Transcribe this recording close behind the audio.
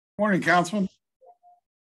Morning, Councilman.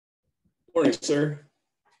 Morning, sir.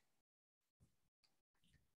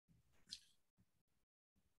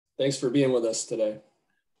 Thanks for being with us today.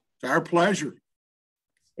 It's our pleasure.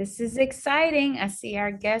 This is exciting. I see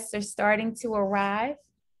our guests are starting to arrive.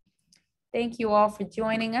 Thank you all for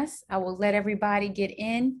joining us. I will let everybody get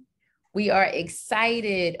in. We are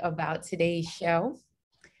excited about today's show.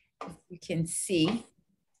 You can see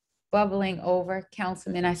bubbling over.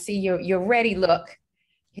 Councilman, I see your ready look.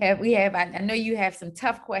 I know you have some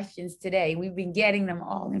tough questions today. We've been getting them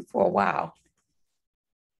all in for a while.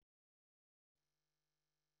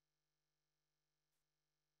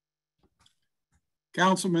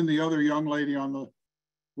 Councilman, the other young lady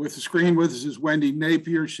with the screen with us is Wendy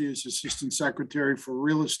Napier. She is Assistant Secretary for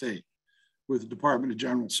Real Estate with the Department of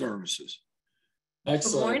General Services.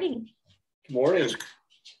 Excellent. Good morning. Good morning.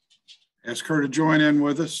 Ask her to join in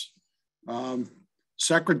with us.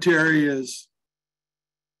 Secretary is,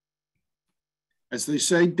 as they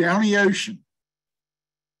say, down the ocean.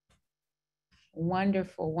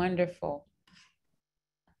 Wonderful, wonderful.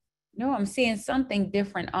 No, I'm seeing something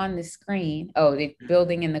different on the screen. Oh, the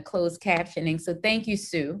building and the closed captioning. So thank you,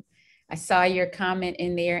 Sue. I saw your comment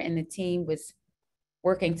in there and the team was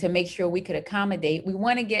working to make sure we could accommodate. We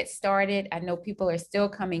want to get started. I know people are still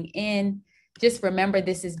coming in. Just remember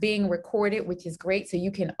this is being recorded, which is great. So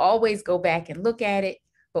you can always go back and look at it,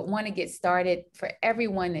 but want to get started. For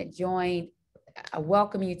everyone that joined, I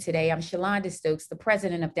welcome you today. I'm Shalonda Stokes, the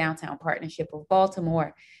president of Downtown Partnership of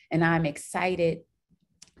Baltimore, and I'm excited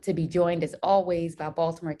to be joined as always by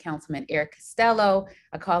Baltimore Councilman Eric Costello.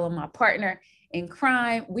 I call him my partner in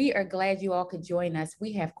crime. We are glad you all could join us.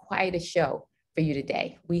 We have quite a show for you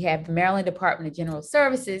today. We have the Maryland Department of General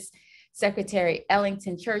Services, Secretary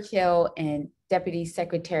Ellington Churchill and Deputy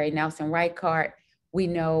Secretary Nelson Reichardt. We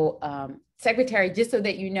know Secretary, just so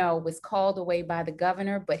that you know, was called away by the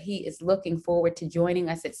governor, but he is looking forward to joining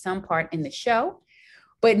us at some part in the show.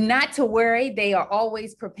 But not to worry, they are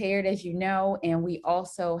always prepared, as you know. And we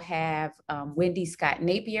also have Wendy Scott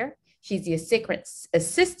Napier. She's the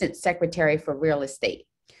Assistant Secretary for Real Estate.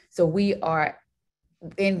 So we are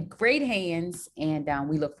in great hands, and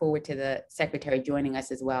we look forward to the Secretary joining us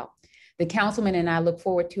as well. The Councilman and I look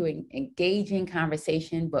forward to an engaging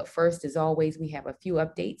conversation, but first, as always, we have a few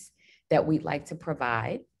updates that we'd like to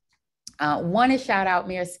provide. One is shout out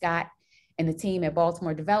Mayor Scott and the team at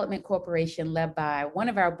Baltimore Development Corporation, led by one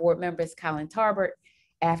of our board members, Colin Tarbert.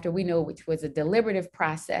 After we know which was a deliberative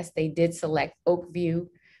process, they did select Oakview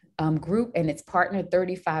Group and its partner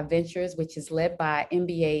 35 Ventures, which is led by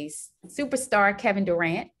NBA's superstar Kevin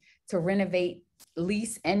Durant, to renovate,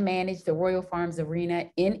 lease, and manage the Royal Farms Arena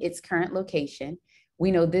in its current location. We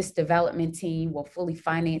know this development team will fully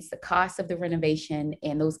finance the cost of the renovation,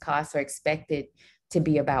 and those costs are expected to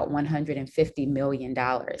be about $150 million.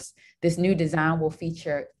 This new design will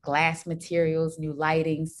feature glass materials, new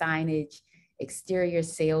lighting, signage, exterior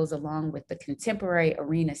sales, along with the contemporary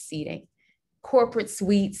arena seating, corporate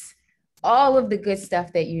suites, all of the good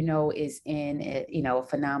stuff that you know is in a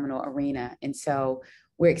phenomenal arena. And so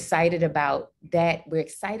we're excited about that. We're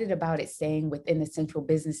excited about it staying within the Central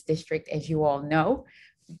Business District, as you all know.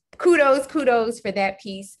 Kudos for that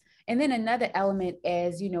piece. And then another element,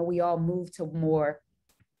 as you know, we all move to more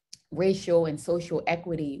racial and social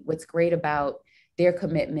equity. What's great about their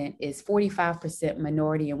commitment is 45%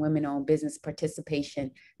 minority and women-owned business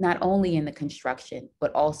participation, not only in the construction,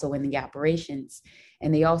 but also in the operations.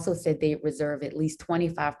 And they also said they reserve at least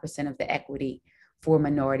 25% of the equity for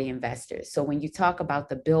minority investors. So when you talk about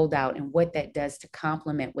the build out and what that does to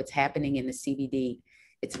complement what's happening in the CBD,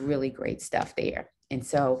 it's really great stuff there. And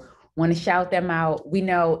so want to shout them out. We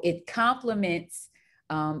know it complements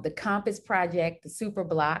the Compass Project, the Super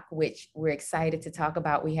Block, which we're excited to talk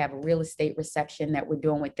about. We have a real estate reception that we're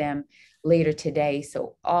doing with them later today.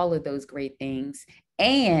 So all of those great things.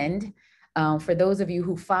 And for those of you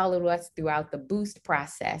who followed us throughout the BOOST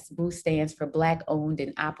process, BOOST stands for Black Owned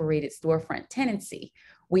and Operated Storefront Tenancy.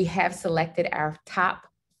 We have selected our top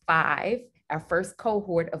 5, our first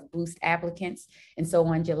cohort of BOOST applicants. And so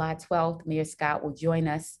on July 12th, Mayor Scott will join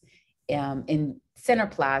us in Center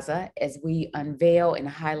Plaza as we unveil and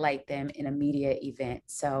highlight them in a media event.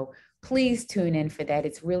 So please tune in for that.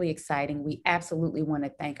 It's really exciting. We absolutely want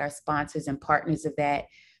to thank our sponsors and partners of that.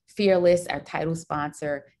 Fearless, our title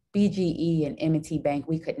sponsor, BGE and M&T Bank.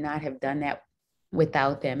 We could not have done that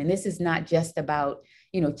without them. And this is not just about,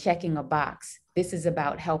 checking a box. This is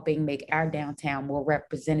about helping make our downtown more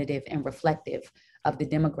representative and reflective of the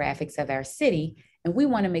demographics of our city. And we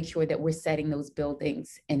want to make sure that we're setting those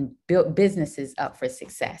buildings and businesses up for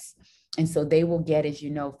success. And so they will get, as you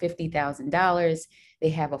know, $50,000. They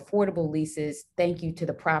have affordable leases. Thank you to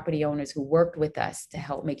the property owners who worked with us to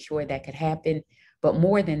help make sure that could happen. But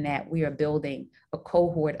more than that, we are building a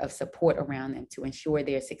cohort of support around them to ensure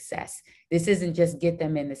their success. This isn't just get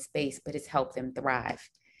them in the space, but it's help them thrive.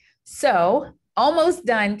 So almost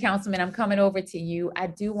done, Councilman. I'm coming over to you. I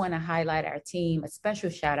do want to highlight our team, a special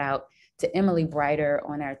shout out to Emily Brighter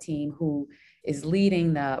on our team, who is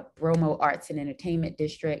leading the Bromo Arts and Entertainment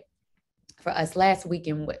District. For us last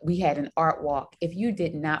weekend, we had an art walk. If you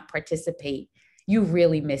did not participate, you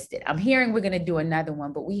really missed it. I'm hearing we're going to do another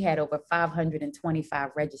one, but we had over 525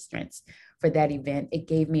 registrants for that event. It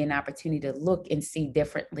gave me an opportunity to look and see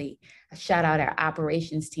differently. I shout out our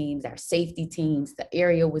operations teams, our safety teams. The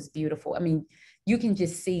area was beautiful. I mean, you can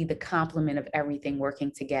just see the complement of everything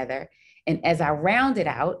working together. And as I round it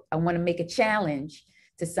out, I want to make a challenge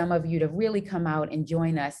to some of you to really come out and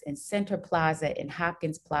join us in Center Plaza and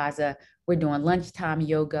Hopkins Plaza. We're doing lunchtime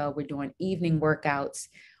yoga. We're doing evening workouts.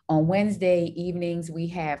 On Wednesday evenings, we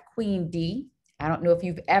have Queen D. I don't know if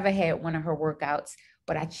you've ever had one of her workouts,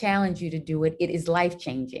 but I challenge you to do it. It is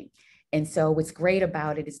life-changing. And so what's great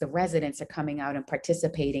about it is the residents are coming out and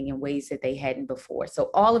participating in ways that they hadn't before. So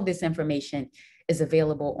all of this information is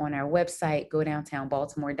available on our website,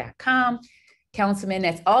 godowntownbaltimore.com. Councilman,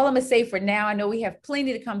 that's all I'm gonna say for now. I know we have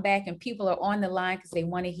plenty to come back and people are on the line because they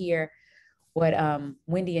want to hear what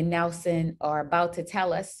Wendy and Nelson are about to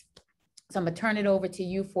tell us. So I'm gonna turn it over to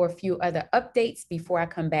you for a few other updates before I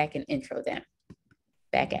come back and intro them.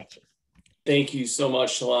 Back at you. Thank you so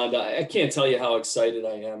much, Shalonda. I can't tell you how excited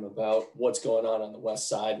I am about what's going on the West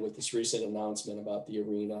Side with this recent announcement about the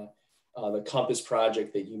arena, the Compass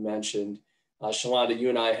project that you mentioned. Shalonda, you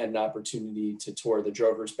and I had an opportunity to tour the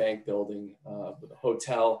Drovers Bank building with a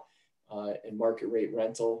hotel and market rate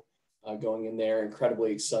rental going in there.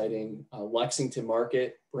 Incredibly exciting. Lexington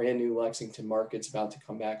Market, brand new Lexington Market's about to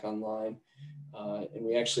come back online. And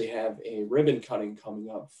we actually have a ribbon cutting coming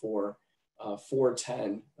up for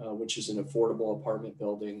 410, which is an affordable apartment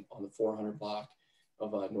building on the 400 block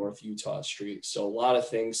of North Utah Street. So a lot of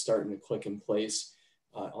things starting to click in place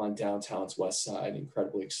on downtown's West Side.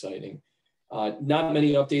 Incredibly exciting. Not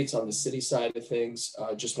many updates on the city side of things.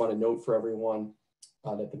 Just want to note for everyone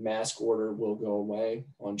that the mask order will go away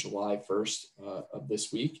on July 1st of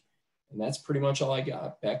this week. And that's pretty much all I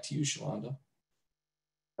got. Back to you, Shalonda.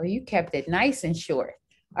 Oh, you kept it nice and short.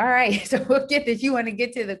 All right, so we'll get this. You want to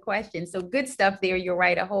get to the question. So good stuff there. You're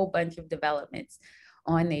right, a whole bunch of developments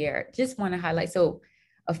on there. Just want to highlight. So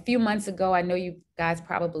a few months ago, I know you guys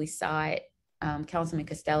probably saw it. Councilman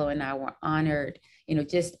Costello and I were honored,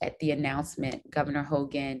 just at the announcement, Governor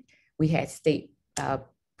Hogan, we had State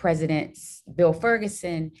Presidents Bill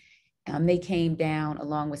Ferguson. They came down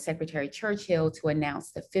along with Secretary Churchill to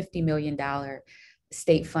announce the $50 million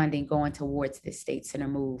state funding going towards the State Center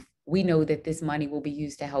move. We know that this money will be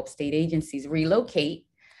used to help state agencies relocate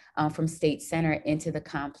from State Center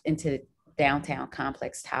into downtown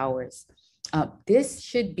complex towers. This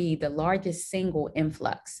should be the largest single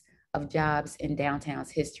influx of jobs in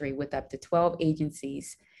downtown's history, with up to 12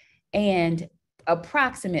 agencies and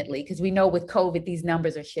approximately, because we know with COVID, these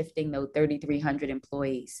numbers are shifting, though, 3,300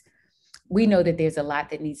 employees. We know that there's a lot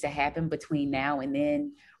that needs to happen between now and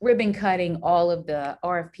then, ribbon cutting, all of the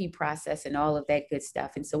RFP process and all of that good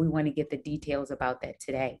stuff. And so we want to get the details about that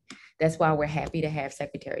today. That's why we're happy to have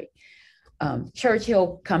Secretary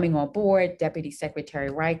Churchill coming on board, Deputy Secretary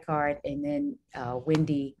Reichard, and then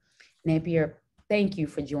Wendy Napier. Thank you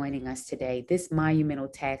for joining us today. This monumental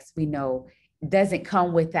tax, we know, doesn't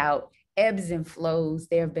come without ebbs and flows.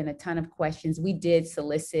 There have been a ton of questions. We did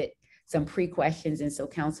solicit some pre-questions, and so,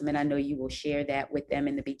 Councilman, I know you will share that with them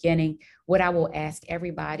in the beginning. What I will ask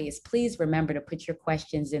everybody is please remember to put your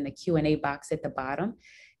questions in the Q&A box at the bottom.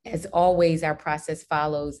 As always, our process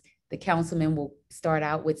follows. The councilman will start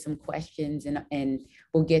out with some questions and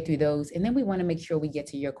we'll get through those. And then we want to make sure we get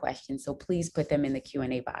to your questions. So please put them in the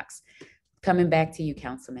Q&A box. Coming back to you,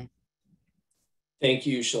 Councilman. Thank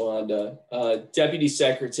you, Shalonda. Deputy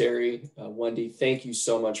Secretary Wendy, thank you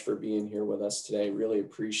so much for being here with us today. Really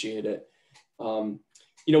appreciate it.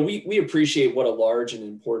 We appreciate what a large and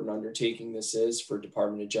important undertaking this is for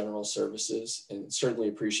Department of General Services, and certainly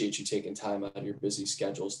appreciate you taking time out of your busy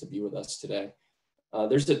schedules to be with us today.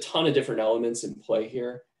 There's a ton of different elements in play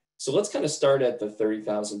here. So let's kind of start at the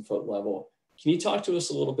 30,000 foot level. Can you talk to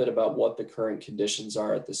us a little bit about what the current conditions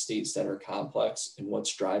are at the State Center complex and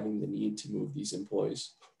what's driving the need to move these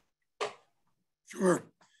employees? Sure.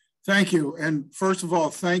 Thank you. And first of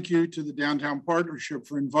all, thank you to the Downtown Partnership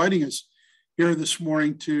for inviting us here this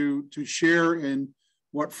morning to share in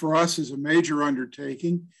what for us is a major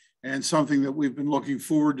undertaking and something that we've been looking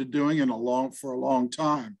forward to doing for a long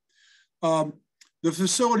time. The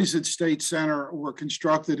facilities at State Center were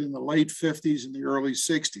constructed in the late 50s and the early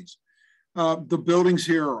 60s. The buildings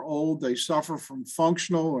here are old. They suffer from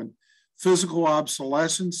functional and physical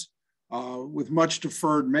obsolescence with much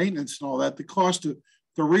deferred maintenance and all that. The cost to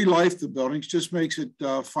relife the buildings just makes it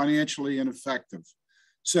financially ineffective.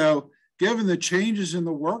 So given the changes in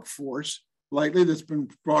the workforce lately that's been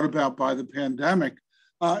brought about by the pandemic,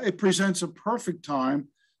 it presents a perfect time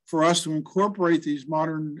for us to incorporate these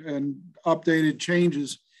modern and updated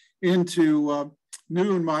changes into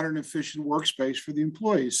new and modern efficient workspace for the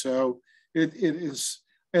employees. So it is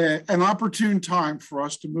an opportune time for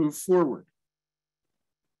us to move forward.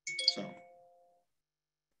 So.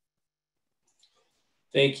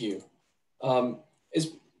 Thank you.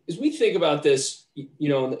 As we think about this, you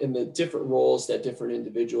know, in the different roles that different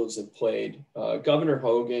individuals have played, Governor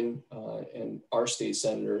Hogan and our state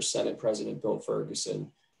senator, Senate President Bill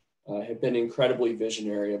Ferguson, have been incredibly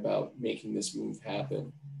visionary about making this move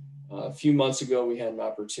happen. A few months ago, we had an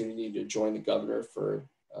opportunity to join the governor for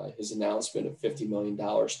his announcement of $50 million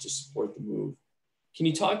to support the move. Can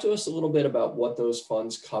you talk to us a little bit about what those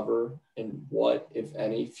funds cover and what, if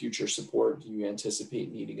any, future support do you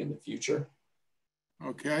anticipate needing in the future?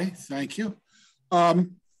 Okay, thank you.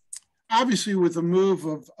 Obviously, with the move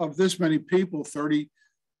of this many people,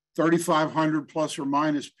 3,500 plus or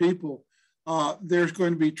minus people, there's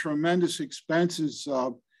going to be tremendous expenses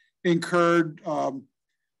incurred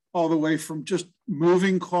all the way from just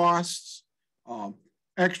moving costs,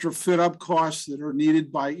 extra fit-up costs that are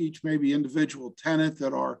needed by each maybe individual tenant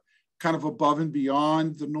that are kind of above and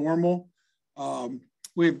beyond the normal.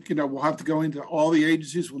 We'll have to go into all the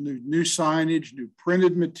agencies. We'll need new signage, new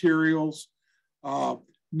printed materials,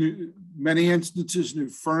 many instances, new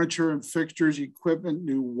furniture and fixtures, equipment,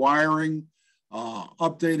 new wiring,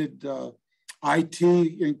 updated IT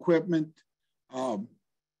equipment.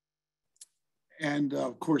 And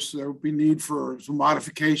of course, there will be need for some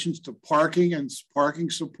modifications to parking and parking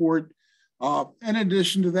support. In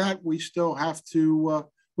addition to that, we still have to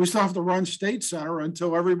run State Center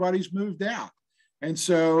until everybody's moved out. And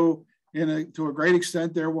so, to a great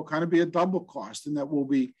extent, there will kind of be a double cost, in that we'll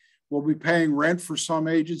be paying rent for some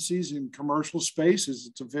agencies in commercial space as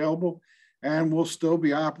it's available, and we'll still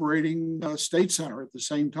be operating State Center at the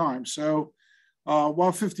same time. So,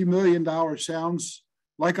 while $50 million sounds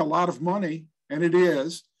like a lot of money, and it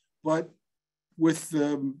is, but with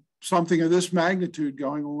something of this magnitude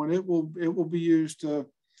going on, it will be used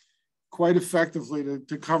quite effectively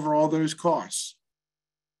to cover all those costs.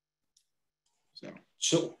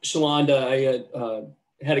 So, Shalonda, I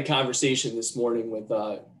had a conversation this morning with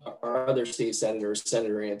our other state senator,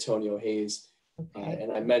 Senator Antonio Hayes,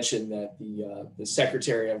 and I mentioned that the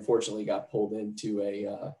secretary unfortunately got pulled into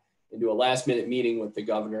a last-minute meeting with the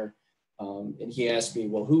governor, and he asked me,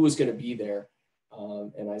 well, who was going to be there?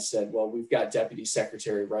 And I said, well, we've got Deputy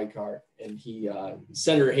Secretary Reichart, and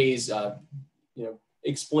Senator Hayes,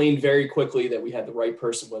 explained very quickly that we had the right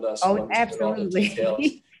person with us. Oh,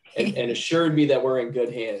 absolutely. And assured me that we're in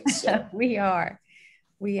good hands. So. We are.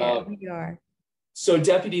 We are. So,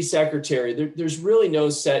 Deputy Secretary, there's really no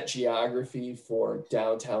set geography for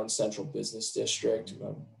downtown Central Business District.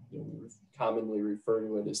 We commonly refer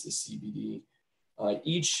to it as the CBD.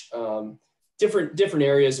 Each different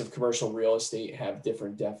areas of commercial real estate have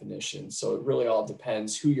different definitions. So it really all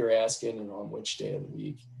depends who you're asking and on which day of the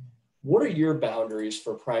week. What are your boundaries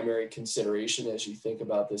for primary consideration as you think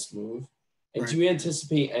about this move? And do you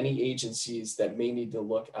anticipate any agencies that may need to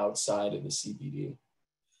look outside of the CBD?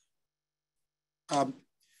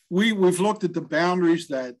 We've looked at the boundaries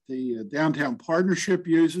that the Downtown Partnership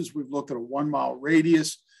uses. We've looked at a 1 mile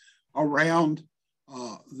radius around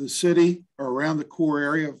the city, or around the core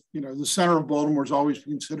area. The center of Baltimore has always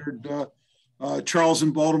been considered Charles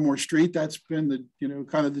and Baltimore Street. That's been the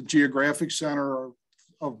kind of the geographic center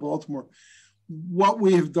of Baltimore. What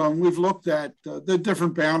we have done, we've looked at the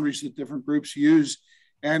different boundaries that different groups use,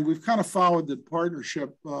 and we've kind of followed the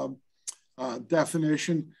partnership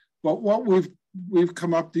definition. But what we've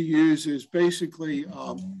come up to use is basically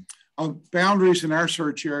boundaries in our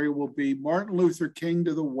search area will be Martin Luther King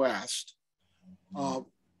to the west,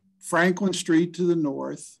 Franklin Street to the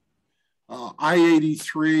north,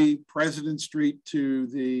 I-83 President Street to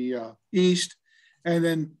the east, and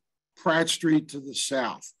then Pratt Street to the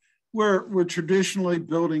south. Where traditionally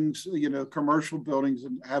buildings, commercial buildings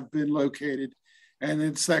have been located, and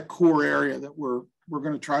it's that core area that we're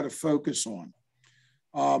going to try to focus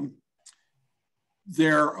on.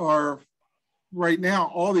 There are, right now,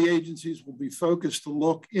 all the agencies will be focused to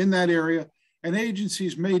look in that area and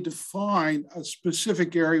agencies may define a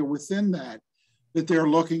specific area within that they're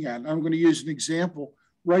looking at. And I'm going to use an example.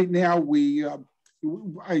 Right now, we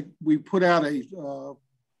put out a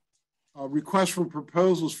request for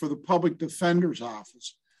proposals for the Public Defender's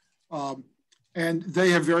Office. And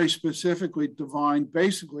they have very specifically defined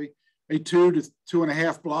basically a 2 to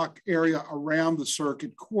 2.5 block area around the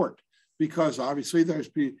circuit court, because obviously there's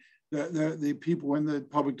the people in the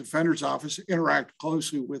Public Defender's Office interact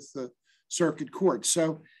closely with the circuit court.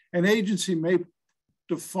 So an agency may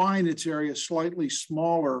define its area slightly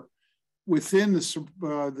smaller within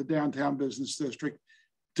the downtown business district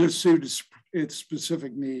to suit its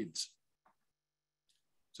specific needs.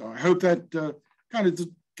 So I hope that kind of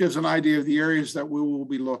gives an idea of the areas that we will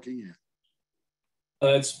be looking at.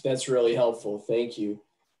 That's really helpful. Thank you.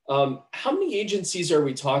 How many agencies are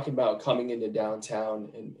we talking about coming into downtown,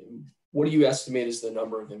 and what do you estimate is the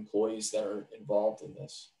number of employees that are involved in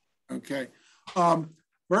this? Okay.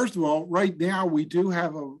 First of all, right now we do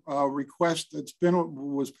have a request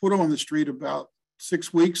was put on the street about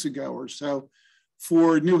 6 weeks ago or so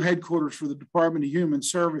for new headquarters for the Department of Human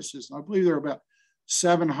Services. And I believe there are about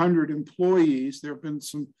 700 employees. There have been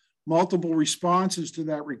some multiple responses to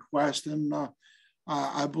that request, and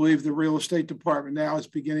I believe the real estate department now is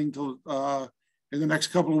beginning to, in the next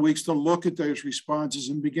couple of weeks, to look at those responses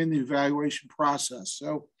and begin the evaluation process.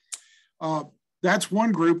 So that's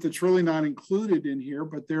one group that's really not included in here,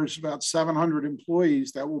 but there's about 700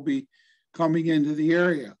 employees that will be coming into the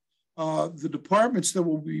area. The departments that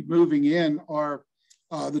will be moving in are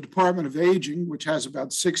the Department of Aging, which has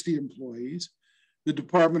about 60 employees, the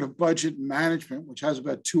Department of Budget and Management, which has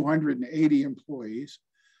about 280 employees,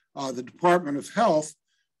 the Department of Health,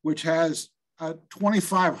 which has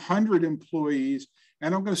 2,500 employees.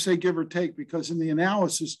 And I'm going to say give or take, because in the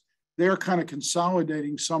analysis, they're kind of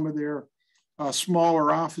consolidating some of their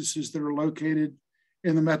smaller offices that are located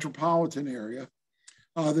in the metropolitan area.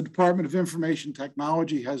 The Department of Information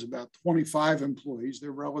Technology has about 25 employees.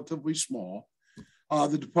 They're relatively small.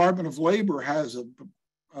 The Department of Labor has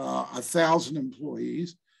 1,000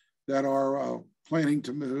 employees that are planning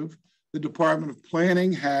to move. The Department of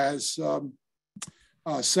Planning has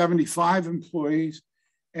 75 employees,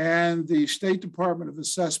 and the State Department of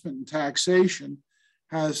Assessment and Taxation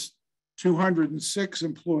has 206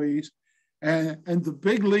 employees. And the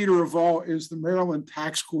big leader of all is the Maryland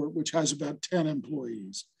Tax Court, which has about 10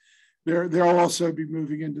 employees. They'll also be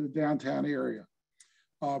moving into the downtown area.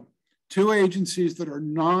 Two agencies that are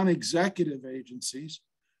non-executive agencies,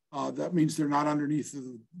 that means they're not underneath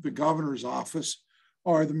the governor's office,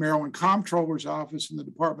 are the Maryland Comptroller's Office and the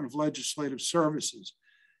Department of Legislative Services.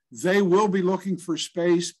 They will be looking for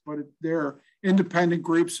space, but they're independent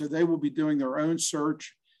groups, so they will be doing their own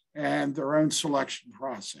search and their own selection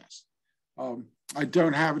process. I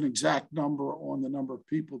don't have an exact number on the number of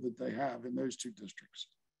people that they have in those two districts.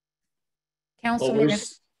 Councilman,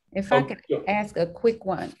 if I could ask a quick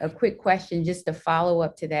question just to follow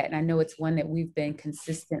up to that, and I know it's one that we've been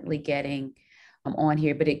consistently getting on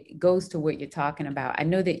here, but it goes to what you're talking about. I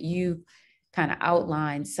know that you kind of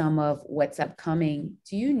outlined some of what's upcoming.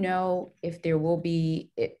 Do you know if there will be,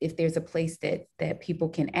 if there's a place that people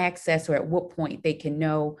can access, or at what point they can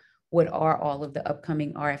know what are all of the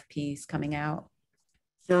upcoming RFPs coming out?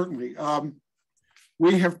 Certainly.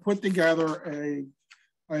 We have put together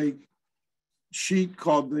a sheet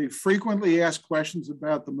called the Frequently Asked Questions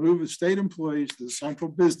about the Move of State Employees to the Central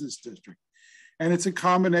Business District. And it's a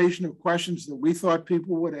combination of questions that we thought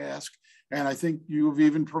people would ask. And I think you have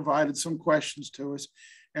even provided some questions to us.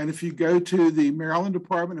 And if you go to the Maryland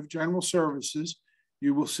Department of General Services,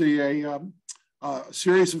 you will see a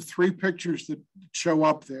series of 3 pictures that show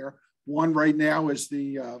up there. One right now is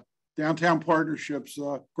the Downtown Partnerships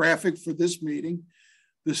graphic for this meeting.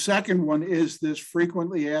 The second one is this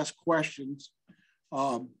Frequently Asked Questions.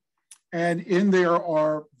 And in there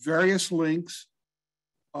are various links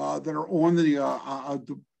that are on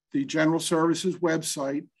the General Services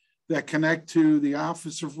website that connect to the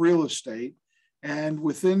Office of Real Estate. And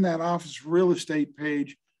within that Office of Real Estate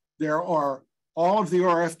page, there are all of the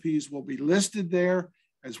RFPs will be listed there,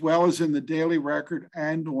 as well as in the Daily Record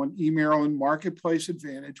and on eMaryland Marketplace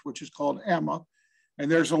Advantage, which is called Emma. And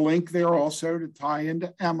there's a link there also to tie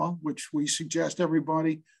into Emma, which we suggest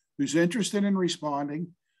everybody who's interested in responding,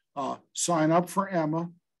 sign up for Emma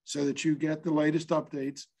so that you get the latest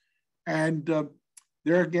updates. And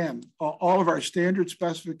there again, all of our standard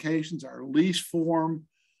specifications, our lease form,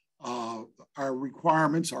 our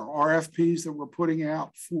requirements, our RFPs that we're putting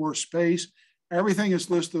out for space, everything is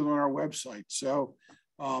listed on our website. So,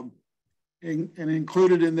 and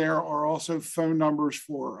included in there are also phone numbers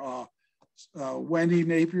for Wendy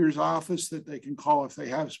Napier's office that they can call if they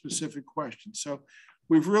have specific questions. So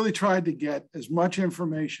we've really tried to get as much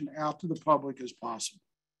information out to the public as possible.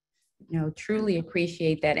 Truly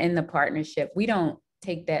appreciate that and the partnership. We don't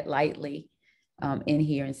take that lightly in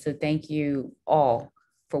here. And so thank you all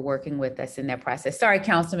for working with us in that process. Sorry,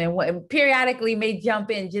 Councilman, periodically may jump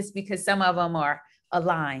in just because some of them are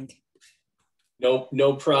aligned.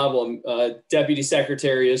 No problem. Deputy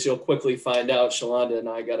Secretary, as you'll quickly find out, Shalonda and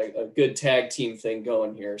I got a good tag team thing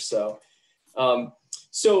going here. So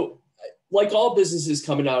like all businesses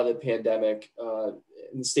coming out of the pandemic,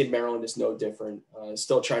 and the state of Maryland is no different,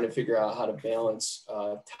 still trying to figure out how to balance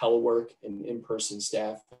telework and in-person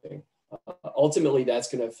staffing. Ultimately,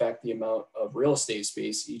 that's going to affect the amount of real estate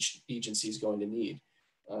space each agency is going to need.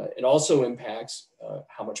 It also impacts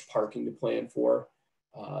how much parking to plan for,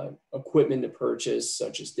 equipment to purchase,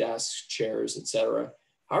 such as desks, chairs, etc.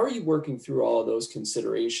 How are you working through all of those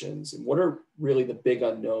considerations, and what are really the big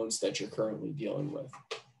unknowns that you're currently dealing with?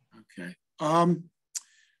 Okay.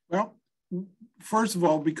 Well, first of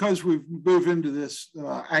all, because we've moved into this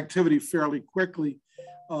activity fairly quickly,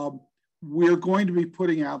 we're going to be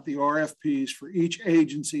putting out the RFPs for each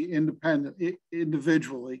agency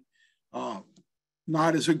individually,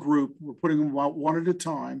 not as a group. We're putting them out one at a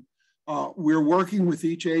time. We're working with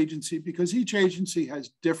each agency because each agency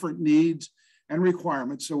has different needs and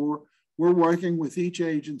requirements. So we're working with each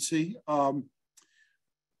agency.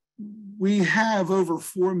 We have over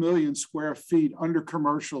 4 million square feet under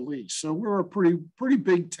commercial lease. So we're a pretty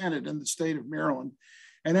big tenant in the state of Maryland.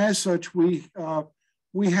 And as such, we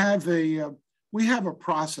have a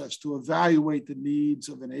process to evaluate the needs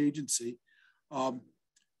of an agency.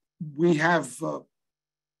 We have,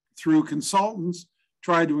 through consultants,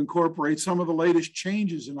 tried to incorporate some of the latest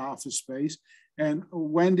changes in office space. And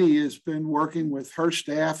Wendy has been working with her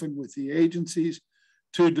staff and with the agencies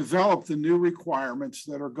to develop the new requirements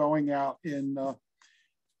that are going out in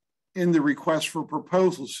the request for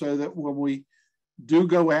proposals, so that when we do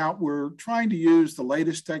go out, we're trying to use the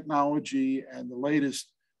latest technology and the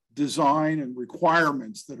latest design and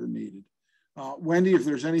requirements that are needed. Wendy, if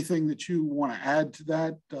there's anything that you want to add to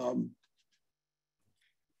that.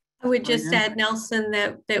 I would just add, Nelson,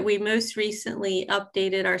 that we most recently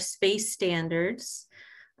updated our space standards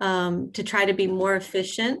to try to be more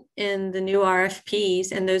efficient in the new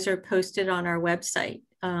RFPs, and those are posted on our website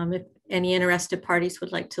if any interested parties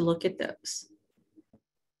would like to look at those.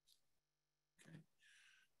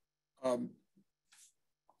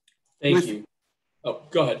 Thank you. Oh,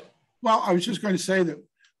 go ahead. Well, I was just going to say that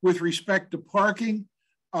with respect to parking,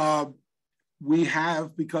 we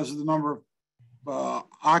have, because of the number of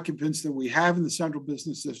occupants that we have in the Central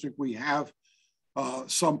Business District, we have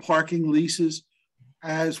some parking leases.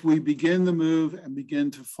 As we begin the move and begin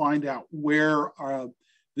to find out where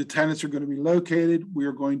the tenants are going to be located, we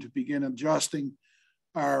are going to begin adjusting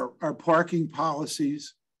our parking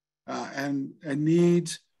policies and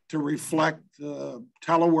needs to reflect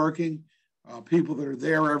teleworking, people that are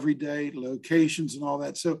there every day, locations and all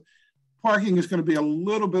that. So parking is going to be a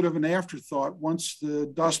little bit of an afterthought once the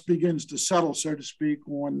dust begins to settle, so to speak,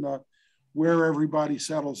 on where everybody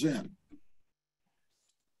settles in.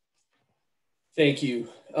 Thank you.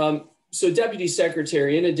 So Deputy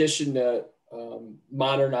Secretary, in addition to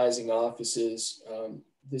modernizing offices,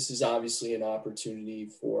 this is obviously an opportunity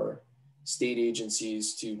for state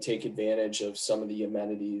agencies to take advantage of some of the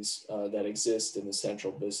amenities that exist in the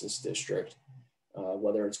Central Business District,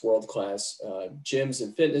 whether it's world-class gyms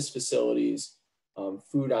and fitness facilities,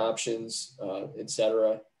 food options, et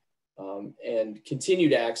cetera, and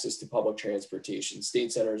continued access to public transportation.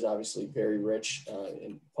 State Center is obviously very rich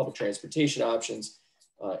in public transportation options,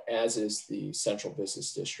 as is the Central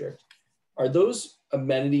Business District. Are those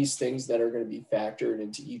amenities things that are going to be factored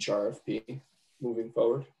into each RFP moving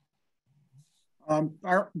forward?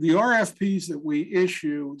 The RFPs that we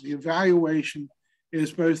issue, the evaluation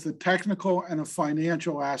is both the technical and a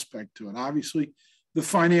financial aspect to it. Obviously, the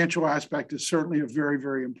financial aspect is certainly a very,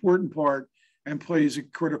 very important part and plays a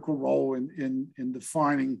critical role in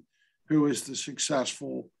defining who is the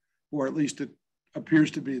successful, or at least it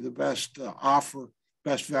appears to be the best offer,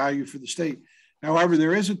 best value for the state. However,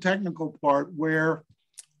 there is a technical part where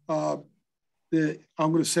I'm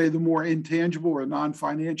going to say the more intangible or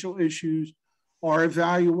non-financial issues are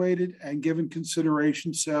evaluated and given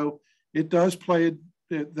consideration. So it does play,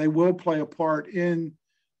 they will play a part in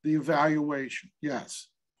the evaluation, yes.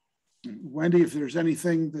 Wendy, if there's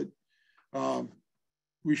anything that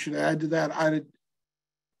we should add to that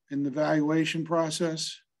in the evaluation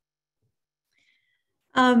process?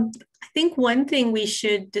 I think one thing we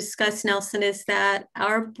should discuss, Nelson, is that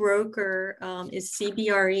our broker is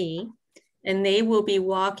CBRE, and they will be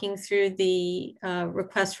walking through the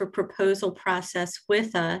request for proposal process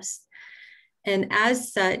with us. And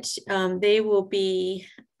as such, they will be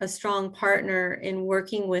a strong partner in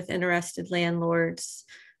working with interested landlords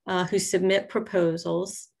who submit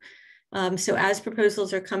proposals. So as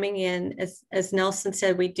proposals are coming in, as Nelson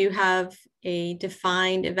said, we do have a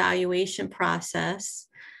defined evaluation process.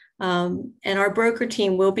 And our broker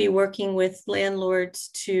team will be working with landlords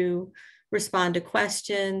to respond to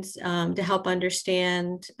questions, to help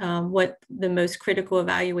understand what the most critical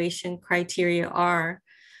evaluation criteria are.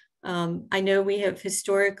 I know we have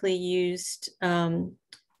historically used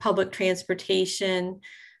public transportation,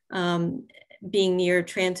 being near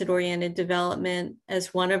transit-oriented development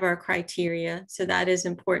as one of our criteria. So that is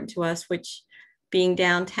important to us, which being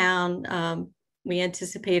downtown, we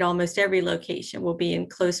anticipate almost every location will be in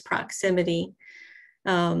close proximity.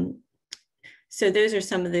 So those are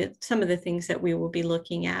some of the things that we will be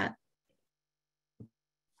looking at.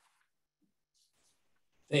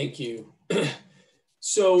 Thank you.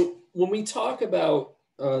 So when we talk about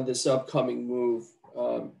this upcoming move,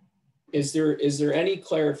 is there any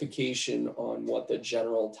clarification on what the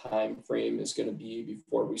general time frame is going to be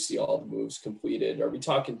before we see all the moves completed? Are we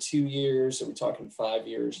talking 2 years? Are we talking 5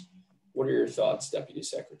 years? What are your thoughts, Deputy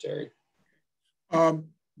Secretary?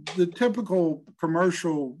 The typical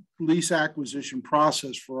commercial lease acquisition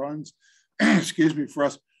process runs, excuse me, for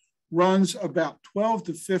us, runs about 12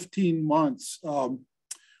 to 15 months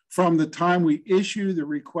from the time we issue the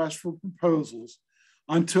request for proposals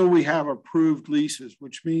until we have approved leases,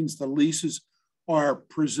 which means the leases are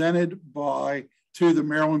presented to the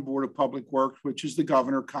Maryland Board of Public Works, which is the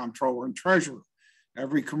governor, comptroller, and treasurer.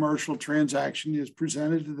 Every commercial transaction is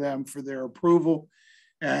presented to them for their approval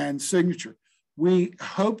and signature. We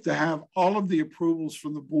hope to have all of the approvals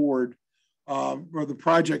from the board or the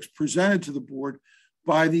projects presented to the board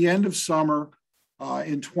by the end of summer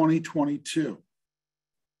in 2022.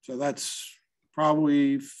 So that's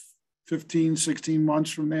probably 15, 16 months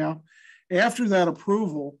from now. After that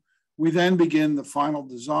approval, we then begin the final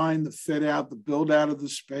design, the fit out, the build out of the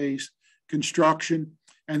space, construction,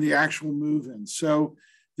 and the actual move-in. So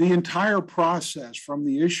the entire process from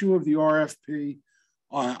the issue of the RFP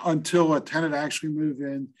until a tenant actually move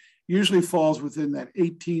in usually falls within that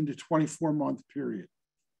 18 to 24 month period.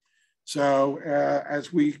 So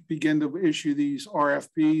as we begin to issue these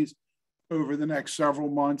RFPs over the next several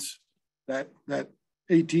months, that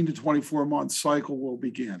 18 to 24 month cycle will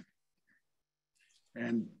begin.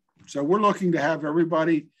 And so we're looking to have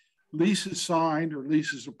everybody leases signed or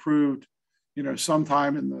leases approved,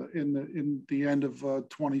 sometime in the end of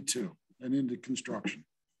 22 and into construction.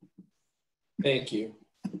 Thank you.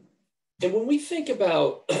 And when we think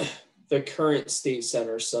about the current State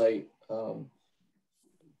Center site,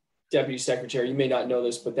 Deputy Secretary, you may not know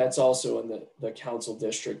this, but that's also in the council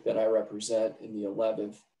district that I represent in the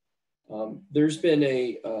 11th. There's been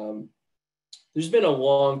a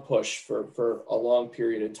long push for a long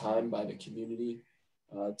period of time by the community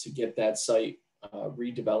to get that site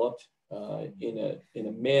redeveloped in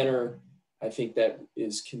a manner I think that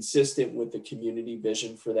is consistent with the community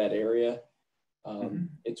vision for that area.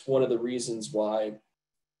 It's one of the reasons why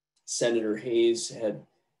Senator Hayes had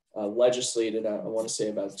legislated, I want to say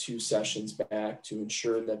about 2 sessions back, to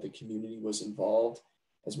ensure that the community was involved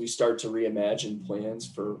as we start to reimagine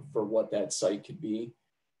plans for what that site could be.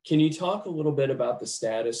 Can you talk a little bit about the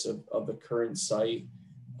status of the current site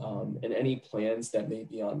and any plans that may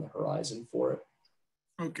be on the horizon for it?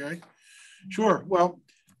 Okay, sure. Well,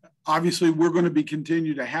 obviously we're going to be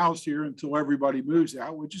continued to house here until everybody moves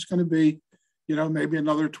out, which is going to be, maybe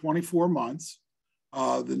another 24 months.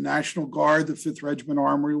 The National Guard, the 5th Regiment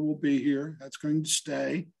Armory will be here. That's going to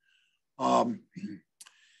stay.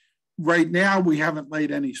 Right now, we haven't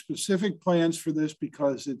laid any specific plans for this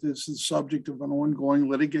because it is the subject of an ongoing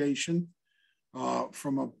litigation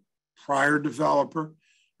from a prior developer.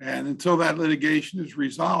 And until that litigation is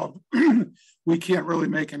resolved, we can't really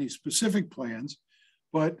make any specific plans.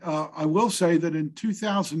 But I will say that in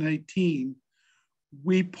 2018,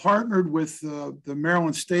 we partnered with the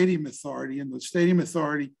Maryland Stadium Authority, and the Stadium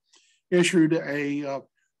Authority issued a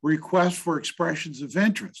request for expressions of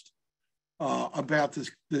interest about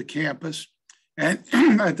the campus. And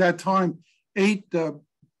at that time, 8,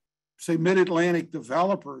 say, Mid-Atlantic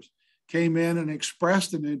developers came in and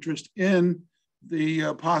expressed an interest in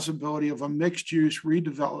the possibility of a mixed-use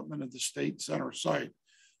redevelopment of the State Center site.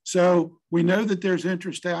 So we know that there's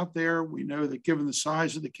interest out there. We know that given the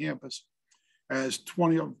size of the campus as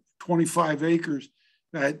 25 acres,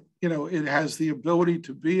 that, it has the ability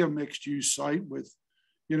to be a mixed-use site with,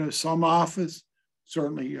 some office,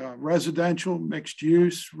 certainly residential, mixed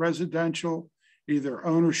use residential, either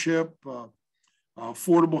ownership,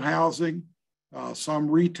 affordable housing, some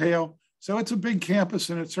retail. So it's a big campus,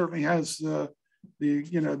 and it certainly has the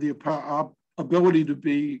ability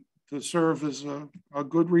to serve as a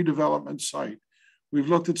good redevelopment site. We've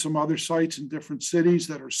looked at some other sites in different cities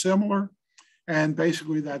that are similar, and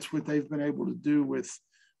basically that's what they've been able to do with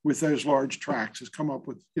those large tracts, is come up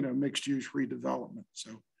with mixed use redevelopment.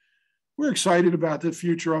 So we're excited about the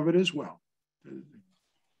future of it as well.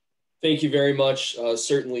 Thank you very much.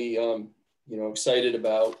 Certainly, excited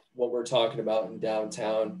about what we're talking about in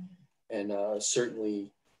downtown, and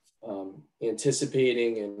certainly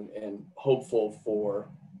anticipating and hopeful for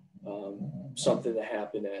something to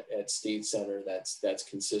happen at State Center that's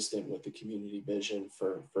consistent with the community vision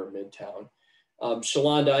for Midtown.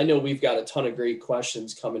 Shalonda, I know we've got a ton of great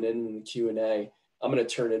questions coming in the Q&A. I'm going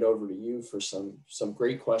to turn it over to you for some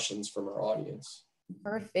great questions from our audience.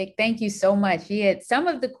 Perfect. Thank you so much. Yeah, some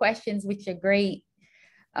of the questions, which are great,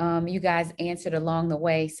 you guys answered along the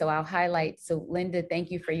way. So I'll highlight. So Linda,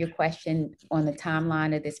 thank you for your question on the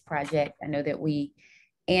timeline of this project. I know that we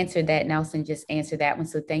answered that. Nelson just answered that one.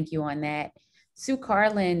 So thank you on that. Sue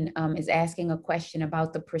Carlin is asking a question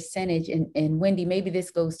about the percentage, and Wendy, maybe this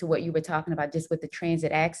goes to what you were talking about just with the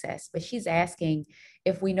transit access, but she's asking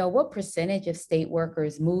if we know what percentage of state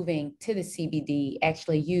workers moving to the CBD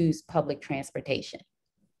actually use public transportation.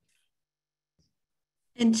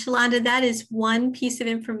 And Shalonda, that is one piece of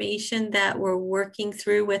information that we're working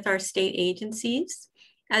through with our state agencies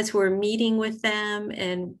as we're meeting with them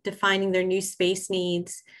and defining their new space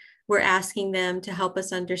needs. We're asking them to help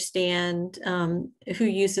us understand who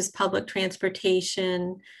uses public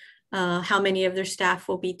transportation, how many of their staff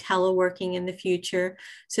will be teleworking in the future.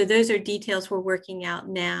 So those are details we're working out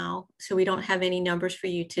now. So we don't have any numbers for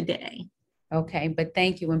you today. Okay, but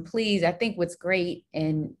thank you. And please, I think what's great,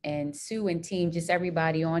 and Sue and team, just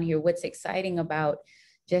everybody on here, what's exciting about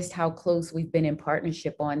just how close we've been in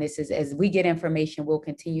partnership on this is, as we get information, we'll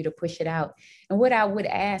continue to push it out. And what I would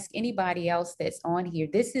ask anybody else that's on here,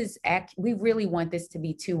 this is we really want this to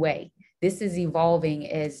be two-way. This is evolving,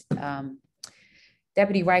 as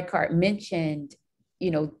Deputy Reichart mentioned,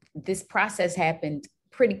 this process happened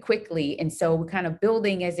pretty quickly. And so we're kind of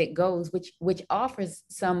building as it goes, which offers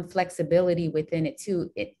some flexibility within it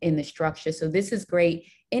too, in the structure. So this is great.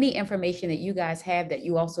 Any information that you guys have that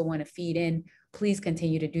you also want to feed in, please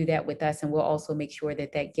continue to do that with us. And we'll also make sure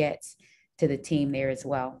that that gets to the team there as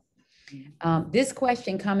well. This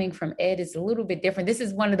question coming from Ed is a little bit different. This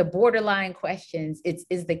is one of the borderline questions.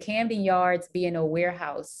 Is the Camden Yards B&O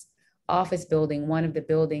warehouse office building one of the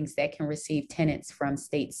buildings that can receive tenants from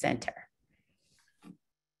State Center?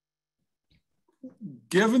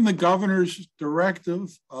 Given the governor's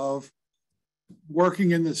directive of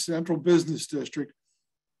working in the central business district,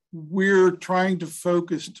 we're trying to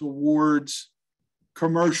focus towards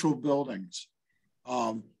commercial buildings,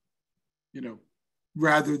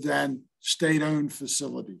 rather than state-owned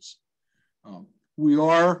facilities. We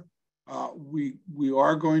are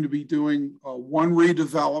going to be doing one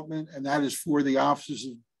redevelopment, and that is for the offices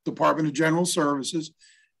of Department of General Services,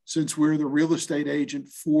 since we're the real estate agent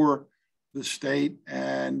for the state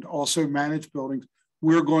and also manage buildings.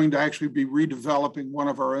 We're going to actually be redeveloping one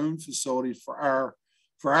of our own facilities for our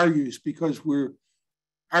use, because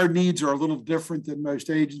our needs are a little different than most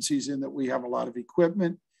agencies in that we have a lot of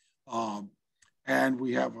equipment, and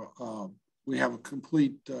we have a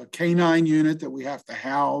complete canine unit that we have to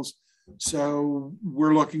house. So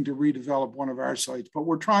we're looking to redevelop one of our sites, but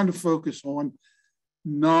we're trying to focus on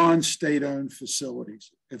non-state-owned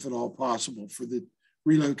facilities, if at all possible, for the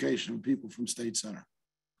relocation of people from State Center.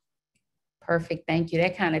 Perfect, thank you.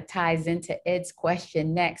 That kind of ties into Ed's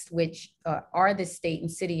question next, which are the state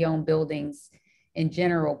and city-owned buildings in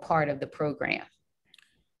general part of the program?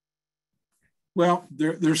 Well,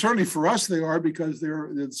 they're certainly, for us, they are, because they're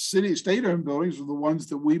the state-owned buildings are the ones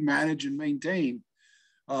that we manage and maintain.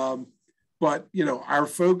 But our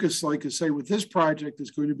focus, like I say, with this project is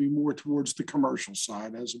going to be more towards the commercial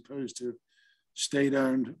side as opposed to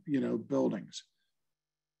state-owned, buildings.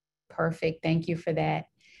 Perfect, thank you for that.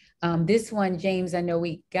 This one, James, I know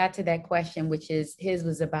we got to that question, which is his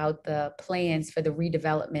was about the plans for the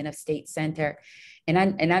redevelopment of State Center. And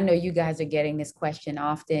I know you guys are getting this question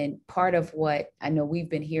often. Part of what I know we've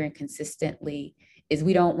been hearing consistently is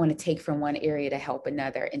we don't want to take from one area to help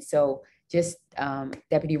another. And so just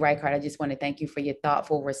Deputy Reichart, I just want to thank you for your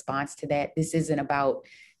thoughtful response to that. This isn't about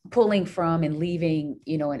pulling from and leaving,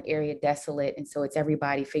 an area desolate. And so it's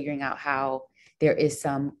everybody figuring out how there is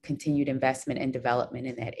some continued investment and development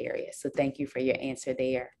in that area. So thank you for your answer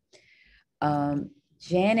there.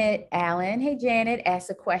 Janet Allen, hey Janet, asked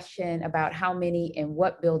a question about how many and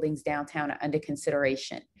what buildings downtown are under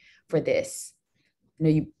consideration for this. I know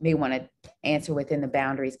you may want to answer within the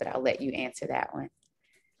boundaries, but I'll let you answer that one.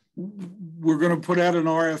 We're going to put out an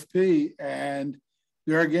RFP, and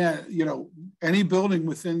there again, you know, any building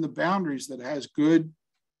within the boundaries that has good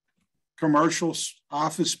commercial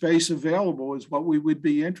office space available is what we would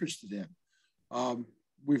be interested in.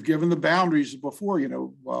 We've given the boundaries before, you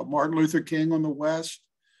know, Martin Luther King on the west,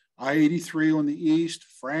 I-83 on the east,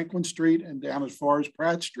 Franklin Street, and down as far as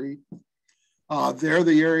Pratt Street. They're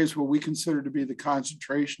the areas where we consider to be the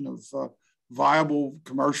concentration of viable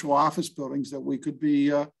commercial office buildings that we could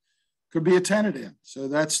be a tenant in. So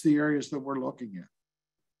that's the areas that we're looking at.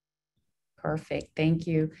 Perfect, thank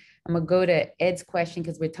you. I'm gonna go to Ed's question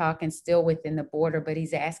because we're talking still within the border, but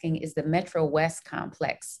he's asking, is the Metro West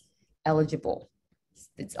complex eligible?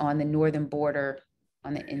 It's on the northern border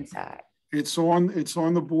on the inside. It's on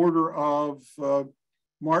the border of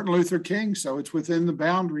Martin Luther King, so it's within the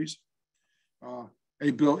boundaries.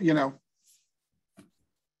 You know,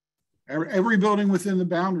 every building within the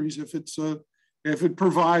boundaries, if it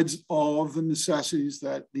provides all of the necessities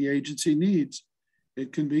that the agency needs,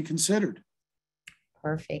 it can be considered.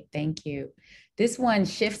 Perfect, thank you. This one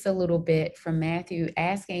shifts a little bit from Matthew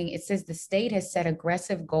asking, it says the state has set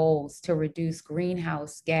aggressive goals to reduce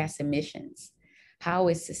greenhouse gas emissions. How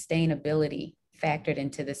is sustainability factored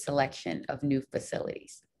into the selection of new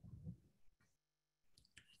facilities?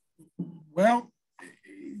 Well,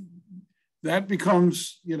 that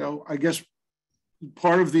becomes, you know, I guess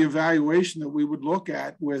part of the evaluation that we would look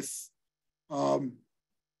at with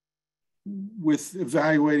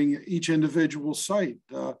evaluating each individual site.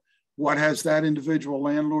 What has that individual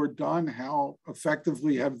landlord done? How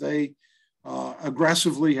effectively have they,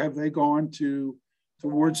 aggressively have they gone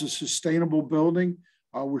towards a sustainable building?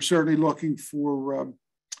 We're certainly looking for,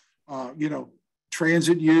 you know,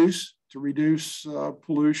 transit use to reduce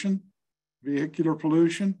pollution, vehicular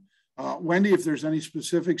pollution. Wendy, if there's any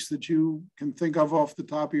specifics that you can think of off the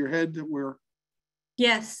top of your head that we're...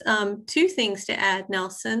 Yes, two things to add,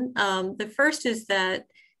 Nelson. The first is that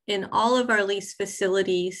in all of our lease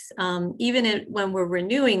facilities, even when we're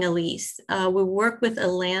renewing a lease, we work with a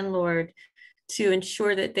landlord to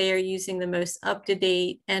ensure that they are using the most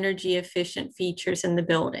up-to-date energy efficient features in the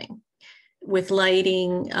building with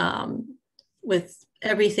lighting, with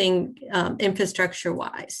everything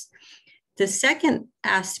infrastructure-wise. The second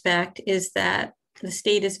aspect is that the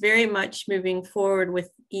state is very much moving forward with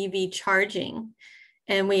EV charging,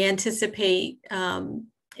 and we anticipate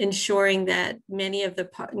ensuring that many of the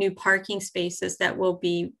new parking spaces that we'll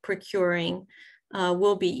be procuring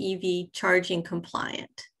will be EV charging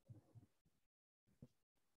compliant.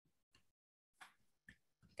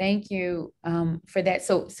 Thank you for that.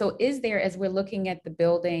 So is there, as we're looking at the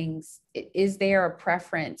buildings, is there a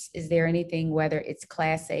preference? Is there anything, whether it's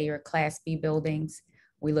Class A or Class B buildings,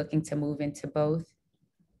 we're looking to move into both?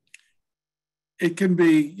 It can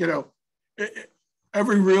be, you know,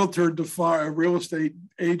 every realtor, a real estate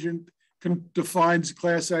agent defines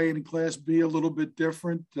Class A and Class B a little bit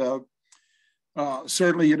different.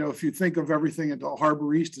 Certainly, you know, if you think of everything at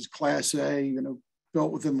Harbor East as Class A, you know,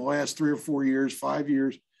 built within the last 3 or 4 years, 5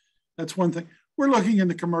 years, that's one thing. We're looking in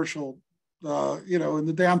the commercial, you know, in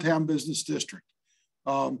the downtown business district.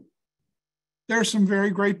 There are some very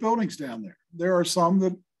great buildings down there. There are some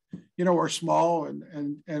that, you know, are small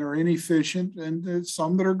and are inefficient, and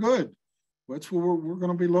some that are good. That's what we're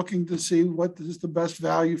going to be looking to see what is the best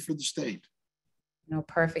value for the state. No,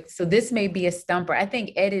 perfect. So this may be a stumper. I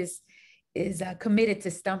think Ed is committed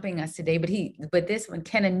to stumping us today, but this one,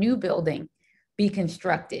 can a new building be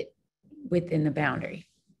constructed within the boundary?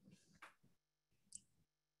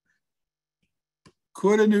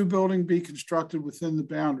 Could a new building be constructed within the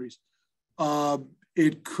boundaries?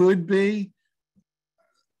 It could be.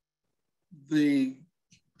 The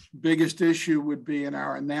biggest issue would be in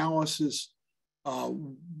our analysis,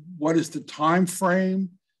 what is the time frame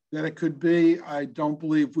that it could be? I don't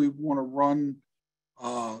believe we want to run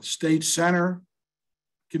State Center,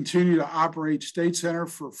 continue to operate State Center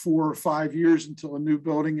for 4 or 5 years until a new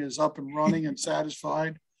building is up and running and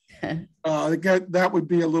satisfied. That would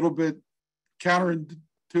be a little bit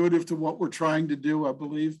counterintuitive to what we're trying to do, I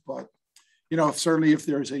believe. But, you know, certainly if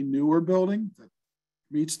there's a newer building that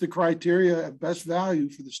meets the criteria at best value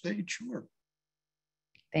for the state, sure.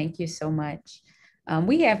 Thank you so much.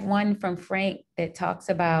 We have one from Frank that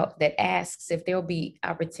asks if there'll be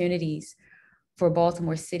opportunities for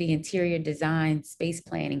Baltimore City interior design space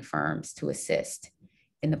planning firms to assist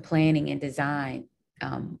in the planning and design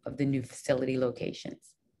of the new facility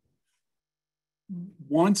locations.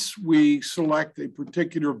 once we select a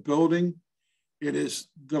particular building, it is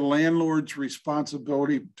the landlord's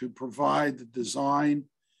responsibility to provide the design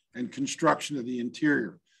and construction of the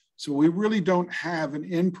interior. So we really don't have an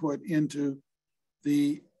input into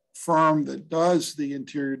the firm that does the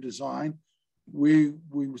interior design. We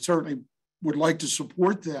certainly would like to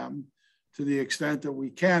support them to the extent that we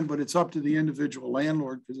can, but it's up to the individual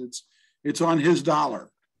landlord because it's on his dollar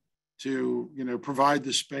to provide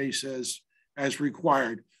the space as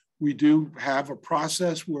required. We do have a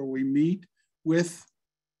process where we meet with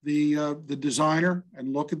the designer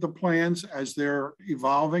and look at the plans as they're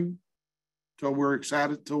evolving till we're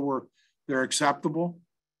excited, till they're acceptable.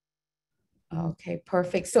 Okay,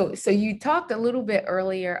 perfect. So you talked a little bit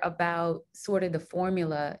earlier about sort of the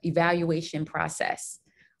formula evaluation process,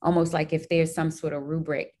 almost like if there's some sort of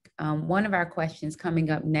rubric. One of our questions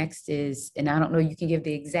coming up next is, and I don't know, you can give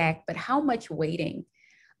the exact, but how much weighting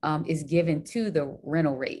is given to the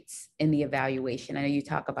rental rates in the evaluation? I know you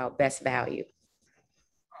talk about best value.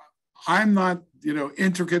 I'm not,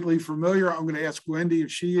 intricately familiar. I'm going to ask Wendy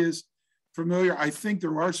if she is familiar. I think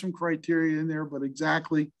there are some criteria in there, but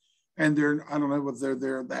exactly, and I don't know whether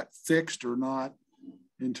they're that fixed or not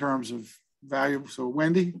in terms of value. So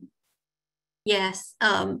Wendy? Yes,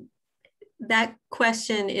 that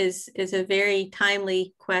question is a very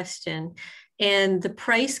timely question. And the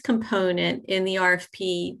price component in the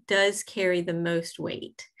RFP does carry the most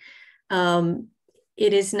weight.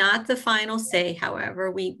 It is not the final say, however.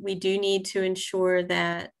 We do need to ensure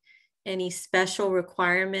that any special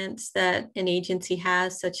requirements that an agency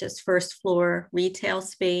has, such as first floor retail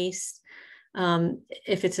space,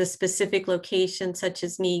 if it's a specific location, such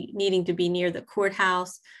as needing to be near the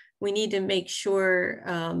courthouse, we need to make sure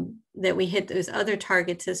that we hit those other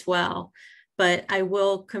targets as well. But I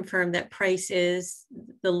will confirm that price is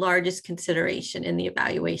the largest consideration in the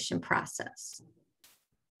evaluation process.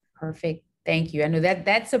 Perfect. Thank you. I know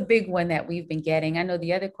that's a big one that we've been getting. I know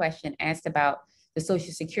the other question asked about the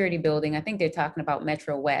Social Security building. I think they're talking about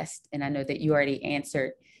Metro West, and I know that you already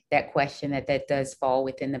answered that question, that does fall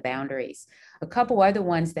within the boundaries. A couple other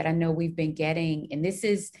ones that I know we've been getting, and this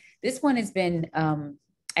one has been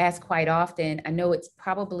asked quite often. I know it's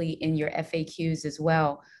probably in your FAQs as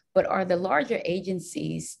well, but are the larger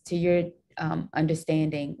agencies, to your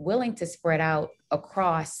understanding, willing to spread out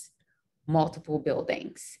across multiple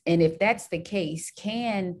buildings? And if that's the case,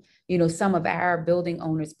 can some of our building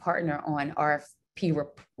owners partner on RFP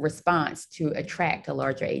response to attract a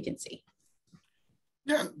larger agency?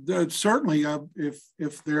 Yeah, certainly.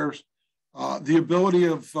 If there's the ability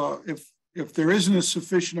of if there isn't a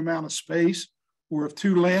sufficient amount of space, or if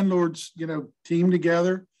two landlords team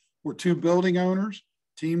together, or two building owners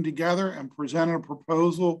team together and present a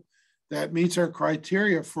proposal that meets our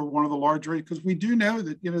criteria for one of the larger, because we do know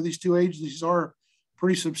that these two agencies are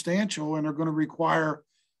pretty substantial and are going to require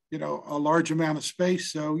a large amount of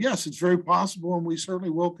space. So yes, it's very possible, and we certainly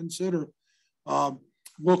will consider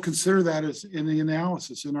that as in the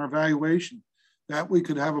analysis, in our evaluation, that we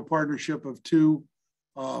could have a partnership of two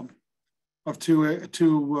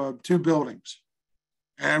buildings,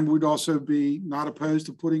 and we'd also be not opposed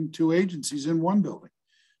to putting two agencies in one building.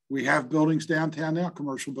 We have buildings downtown now,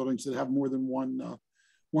 commercial buildings, that have more than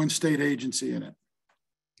one state agency in it.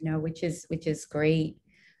 Which is great.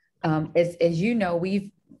 As you know,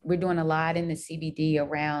 we're doing a lot in the CBD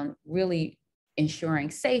around really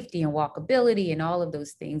ensuring safety and walkability and all of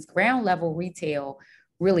those things. Ground level retail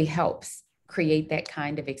really helps create that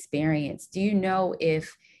kind of experience. Do you know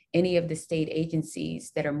if any of the state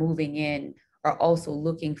agencies that are moving in are also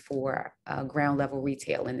looking for ground level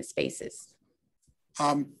retail in the spaces?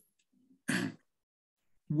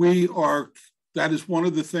 That is one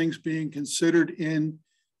of the things being considered in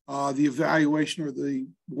the evaluation or the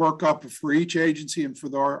workup for each agency and for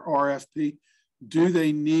the RFP. Do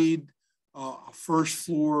they need a first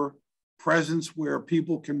floor presence where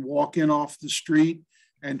people can walk in off the street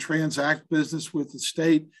and transact business with the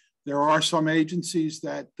state? There are some agencies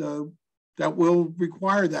that will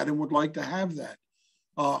require that and would like to have that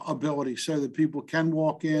ability so that people can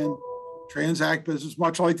walk in, transact business,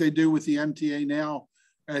 much like they do with the MTA now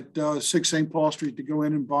at 6 St. Paul Street, to go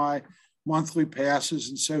in and buy monthly passes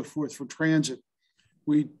and so forth for transit.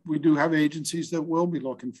 We do have agencies that will be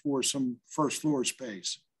looking for some first floor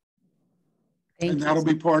space. And that'll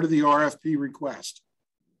be part of the RFP request.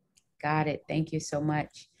 Got it. Thank you so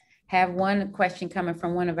much. Have one question coming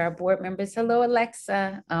from one of our board members. Hello,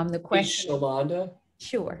 Alexa. The question. Hey, Shalonda.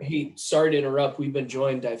 Sure. Hey, sorry to interrupt. We've been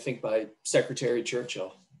joined, I think, by Secretary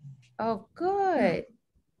Churchill. Oh, good.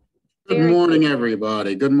 Good morning,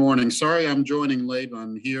 everybody. Good morning. Sorry I'm joining late.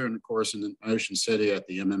 I'm here, and of course, in Ocean City at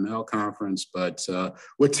the MML conference. But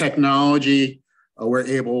with technology, we're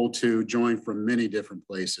able to join from many different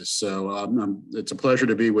places. So it's a pleasure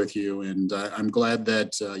to be with you. And I'm glad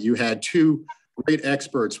that you had two great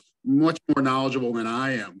experts, much more knowledgeable than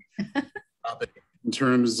I am, in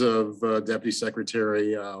terms of Deputy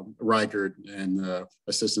Secretary Reichert and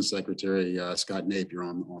Assistant Secretary Scott Napier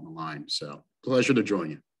on the line. So pleasure to join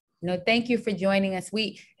you. No, thank you for joining us.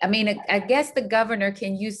 I guess the governor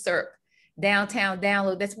can usurp downtown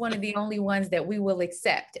download. That's one of the only ones that we will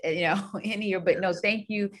accept, in here. But no, thank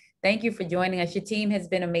you for joining us. Your team has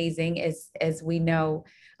been amazing, as we know.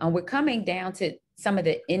 We're coming down to some of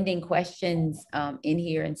the ending questions in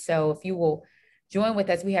here, and so if you will join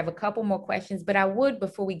with us, we have a couple more questions. But I would,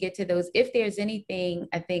 before we get to those, if there's anything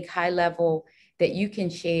I think high level that you can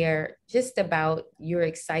share just about your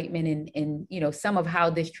excitement and some of how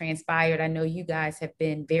this transpired. I know you guys have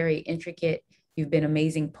been very intricate. You've been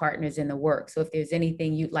amazing partners in the work. So if there's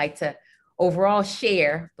anything you'd like to overall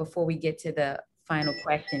share before we get to the final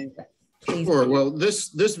questions, please. Sure. Well, this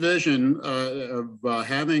vision of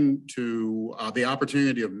having the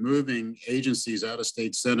opportunity of moving agencies out of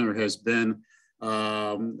state center has been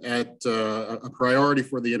at a priority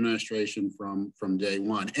for the administration from day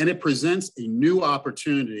one. And it presents a new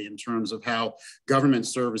opportunity in terms of how government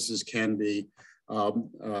services can be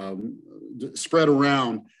spread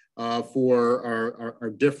around for our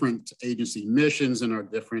different agency missions and our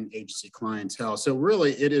different agency clientele. So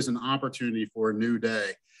really, it is an opportunity for a new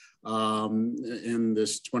day in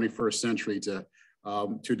this 21st century to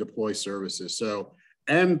deploy services. So,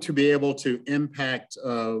 and to be able to impact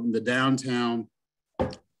the downtown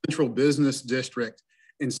central business district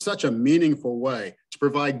in such a meaningful way, to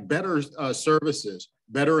provide better services,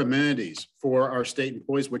 better amenities for our state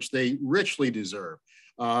employees, which they richly deserve,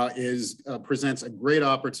 presents a great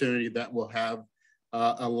opportunity that will have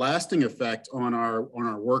a lasting effect on our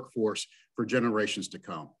workforce for generations to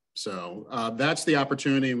come. So that's the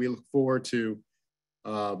opportunity, and we look forward to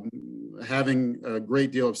having a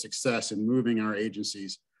great deal of success in moving our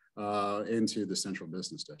agencies into the central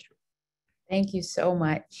business district. Thank you so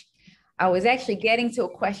much. I was actually getting to a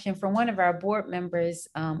question from one of our board members,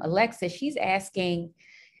 Alexa. She's asking,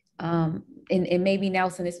 and maybe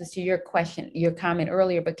Nelson, this was to your comment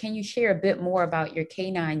earlier, but can you share a bit more about your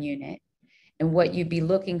K-9 unit and what you'd be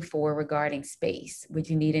looking for regarding space? Would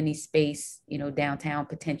you need any space, downtown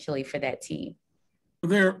potentially for that team?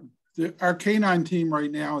 Our K-9 team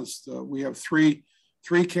right now is, we have three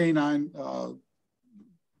K-9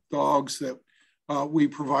 dogs that we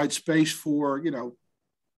provide space for,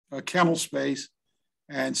 a kennel space.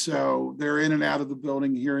 And so they're in and out of the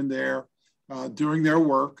building here and there doing their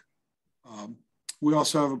work. We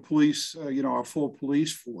also have a police, a full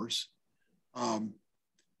police force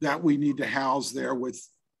that we need to house there with,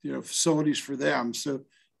 facilities for them. So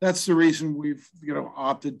that's the reason we've,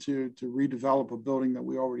 opted to redevelop a building that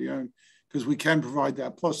we already own, because we can provide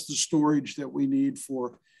that, plus the storage that we need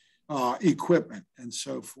for equipment and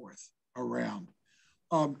so forth around.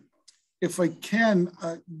 If I can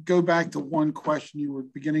go back to one question you were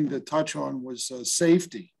beginning to touch on, was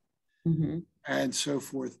safety and so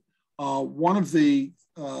forth. One of the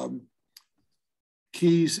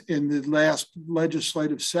keys in the last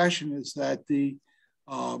legislative session is that the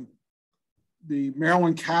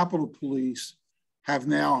Maryland Capitol Police have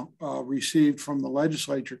now received from the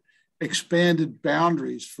legislature expanded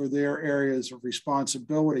boundaries for their areas of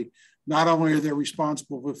responsibility. Not only are they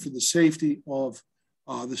responsible for the safety of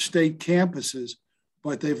the state campuses,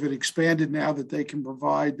 but they've been expanded now that they can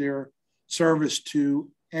provide their service to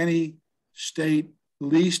any state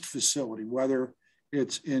leased facility, whether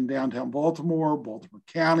it's in downtown Baltimore, Baltimore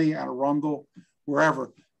County, Anne Arundel,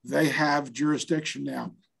 wherever. They have jurisdiction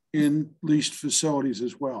now in leased facilities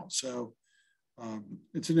as well. So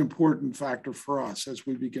it's an important factor for us as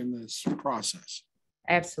we begin this process.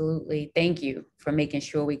 Absolutely. Thank you for making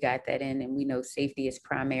sure we got that in, and we know safety is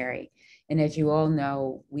primary. And as you all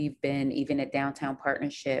know, we've been, even at Downtown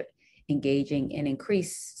Partnership, engaging in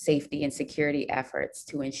increased safety and security efforts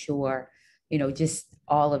to ensure, just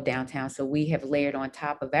all of downtown. So we have layered on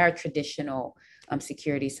top of our traditional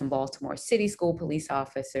security, some Baltimore City School police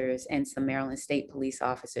officers and some Maryland State police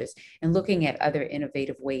officers, and looking at other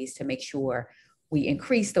innovative ways to make sure we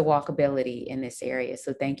increase the walkability in this area.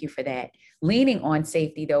 So thank you for that. Leaning on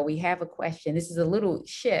safety, though, we have a question. This is a little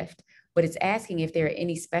shift, but it's asking if there are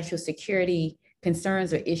any special security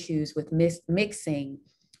concerns or issues with mixing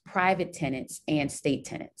private tenants and state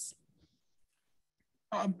tenants.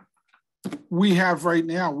 We have right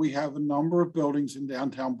now, we have a number of buildings in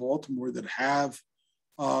downtown Baltimore that have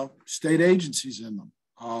state agencies in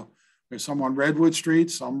them. There's some on Redwood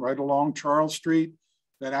Street, some right along Charles Street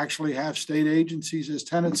that actually have state agencies as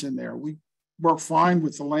tenants in there. We work fine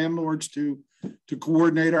with the landlords to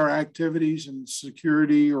coordinate our activities and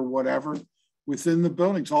security or whatever within the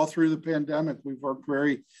buildings. All through the pandemic, we've worked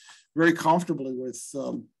very, very comfortably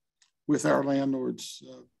with our landlords.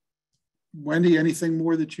 Wendy, anything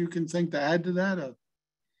more that you can think to add to that?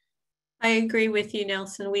 I agree with you,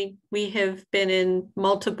 Nelson. We have been in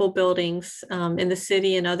multiple buildings in the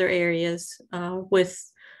city and other areas with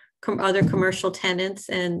other commercial tenants,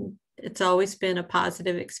 and it's always been a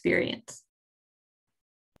positive experience.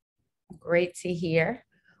 Great to hear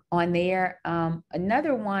on there.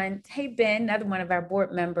 Another one, hey Ben, another one of our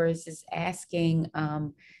board members is asking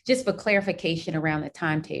just for clarification around the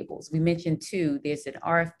timetables. We mentioned two, there's an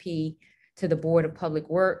RFP to the Board of Public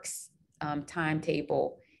Works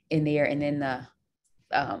timetable in there, and then the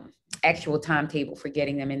actual timetable for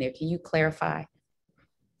getting them in there. Can you clarify?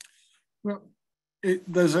 Well,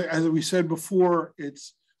 as we said before,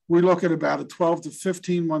 we look at about a 12 to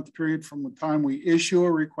 15 month period from the time we issue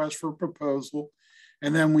a request for a proposal,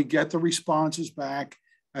 and then we get the responses back,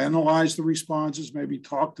 analyze the responses, maybe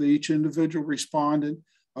talk to each individual respondent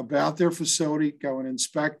about their facility, go and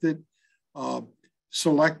inspect it,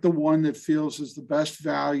 select the one that feels is the best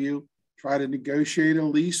value, try to negotiate a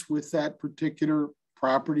lease with that particular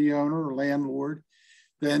property owner or landlord,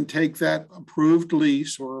 then take that approved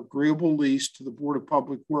lease or agreeable lease to the Board of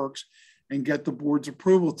Public Works and get the board's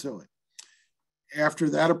approval to it. After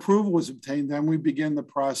that approval is obtained, then we begin the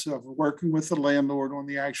process of working with the landlord on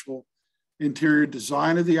the actual interior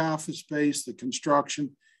design of the office space, the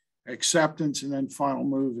construction, acceptance, and then final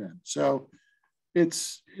move-in. So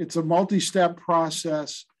it's a multi-step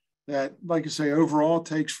process that, like I say, overall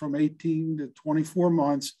takes from 18 to 24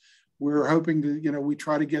 months. We're hoping to, we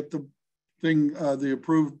try to get the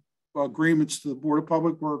approved agreements to the Board of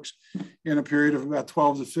Public Works in a period of about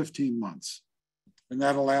 12 to 15 months. And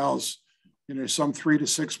that allows, some 3 to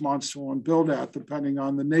 6 months on build out, depending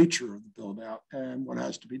on the nature of the build out and what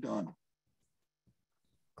has to be done.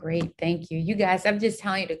 Great, thank you. You guys, I'm just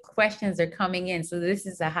telling you, the questions are coming in. So this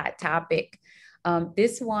is a hot topic.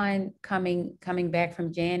 This one coming back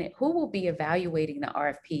from Janet, who will be evaluating the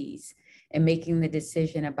RFPs and making the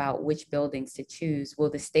decision about which buildings to choose? Will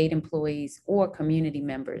the state employees or community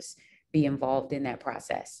members be involved in that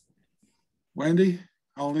process? Wendy,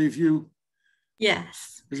 I'll leave you.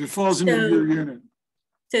 Yes. Because it falls into your unit.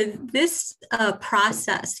 So this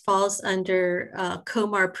process falls under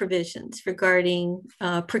COMAR provisions regarding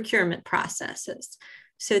procurement processes.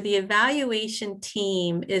 So the evaluation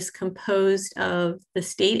team is composed of the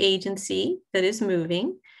state agency that is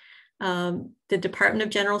moving, the Department of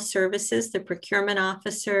General Services, the procurement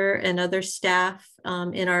officer, and other staff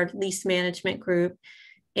in our lease management group,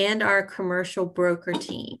 and our commercial broker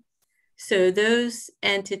team. So those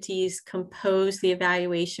entities compose the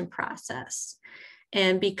evaluation process.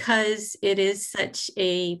 And because it is such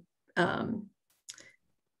a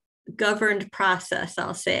governed process,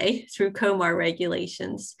 I'll say, through COMAR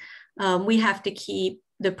regulations, we have to keep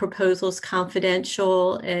the proposals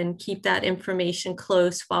confidential and keep that information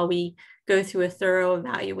close while we go through a thorough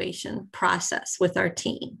evaluation process with our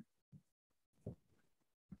team.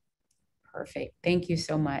 Perfect. Thank you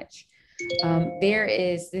so much. There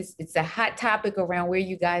is this, it's a hot topic around where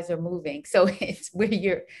you guys are moving. So it's where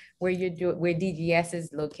DGS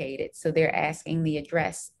is located. So they're asking the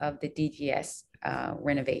address of the DGS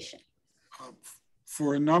renovation.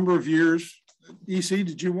 For a number of years, EC,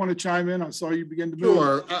 did you want to chime in? I saw you begin to move.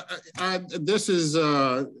 Sure. This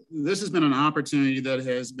has been an opportunity that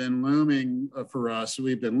has been looming for us.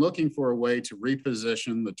 We've been looking for a way to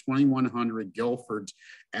reposition the 2100 Guilford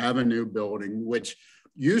Avenue building, which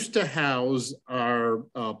used to house our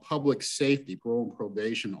public safety, parole and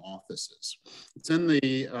probation offices. It's in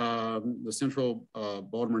the central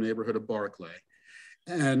Baltimore neighborhood of Barclay.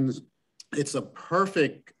 And it's a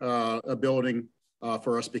perfect building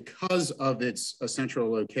for us because of its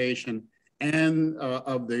central location and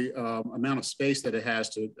of the amount of space that it has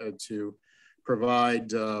to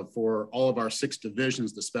provide for all of our 6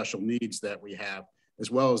 divisions, the special needs that we have, as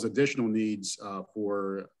well as additional needs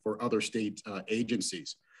for other state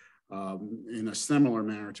agencies in a similar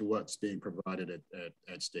manner to what's being provided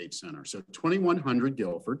at State Center. So 2100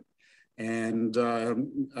 Guilford, and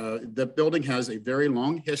the building has a very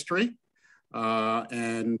long history,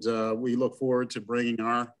 and we look forward to bringing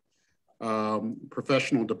our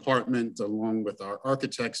professional department along with our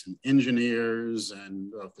architects and engineers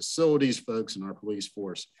and facilities folks and our police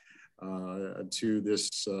force to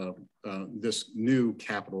this new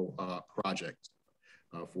capital project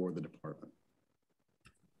for the department.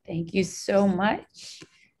 Thank you so much.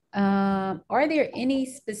 Are there any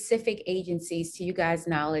specific agencies, to you guys'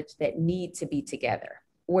 knowledge, that need to be together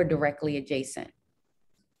or directly adjacent?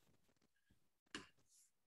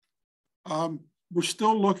 We're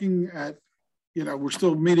still looking at, we're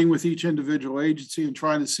still meeting with each individual agency and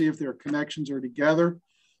trying to see if their connections are together.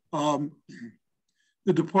 The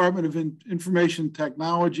Department of Information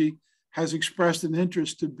Technology has expressed an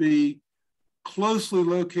interest to be closely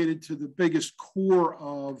located to the biggest core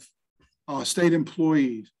of state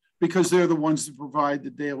employees, because they're the ones that provide the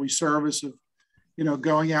daily service of,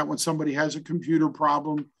 going out when somebody has a computer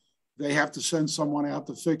problem, they have to send someone out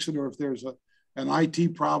to fix it, or if there's an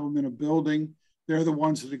IT problem in a building, they're the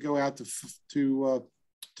ones that go out to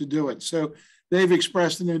do it. So they've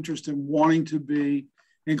expressed an interest in wanting to be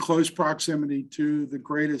in close proximity to the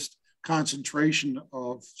greatest concentration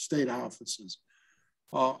of state offices.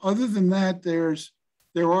 Other than that,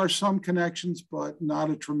 there are some connections, but not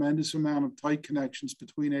a tremendous amount of tight connections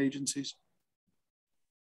between agencies.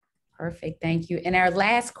 Perfect, thank you. And our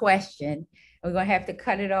last question, we're gonna have to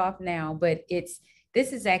cut it off now, but this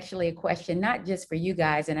is actually a question not just for you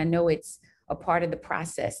guys, and I know it's a part of the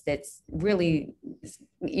process that's really,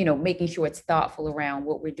 making sure it's thoughtful around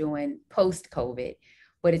what we're doing post-COVID,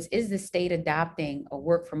 but is the state adopting a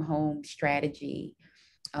work from home strategy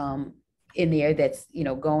in there that's,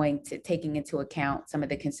 going to taking into account some of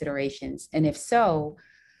the considerations? And if so,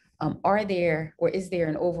 is there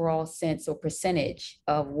an overall sense or percentage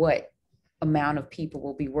of what amount of people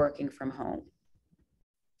will be working from home?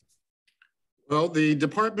 Well, the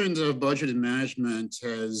Department of Budget and Management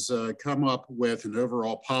has come up with an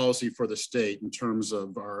overall policy for the state in terms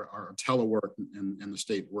of our telework and the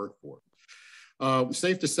state workforce.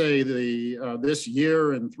 Safe to say this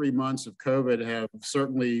year and 3 months of COVID have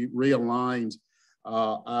certainly realigned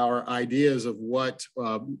our ideas of what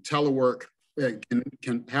telework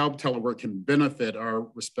how telework can benefit our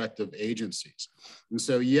respective agencies. And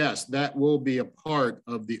so, yes, that will be a part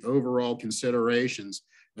of the overall considerations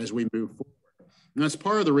as we move forward. And that's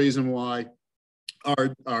part of the reason why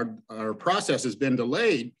our process has been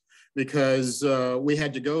delayed, because we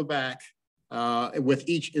had to go back with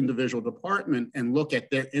each individual department and look at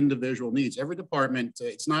their individual needs. Every department,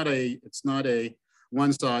 it's not a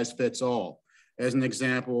one size fits all. As an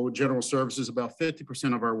example, general services, about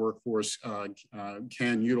 50% of our workforce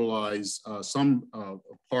can utilize some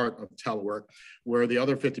part of telework, where the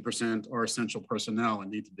other 50% are essential personnel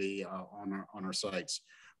and need to be on our sites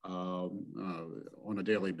on a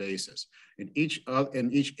daily basis. And each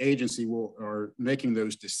agency are making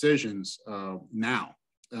those decisions now.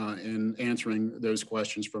 In answering those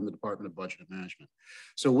questions from the Department of Budget and Management.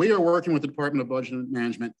 So we are working with the Department of Budget and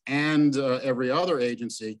Management and every other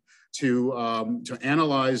agency to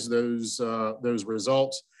analyze those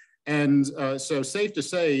results. And so safe to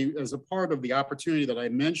say, as a part of the opportunity that I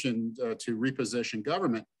mentioned to reposition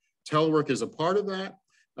government, telework is a part of that.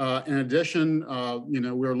 In addition,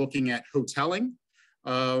 we're looking at hoteling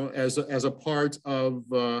as a part of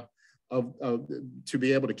to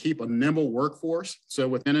be able to keep a nimble workforce. So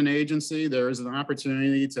within an agency, there is an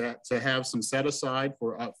opportunity to have some set aside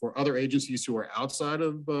for other agencies who are outside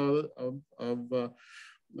of the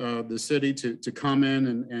city to come in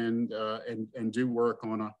and do work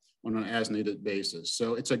on an as needed basis.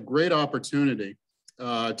 So it's a great opportunity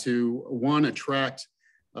to attract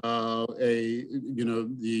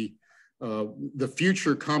the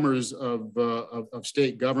future comers of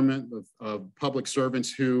state government, of public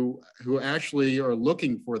servants who actually are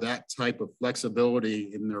looking for that type of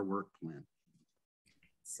flexibility in their work plan.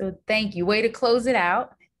 So thank you. Way to close it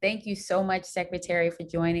out. Thank you so much, Secretary, for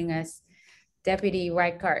joining us. Deputy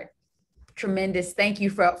Reichart, tremendous. Thank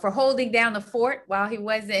you for holding down the fort while he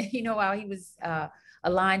wasn't, while he was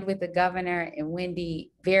aligned with the governor. And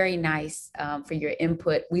Wendy, very nice for your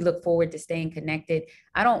input. We look forward to staying connected.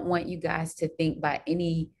 I don't want you guys to think by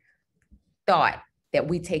any thought that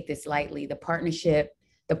we take this lightly. The partnership,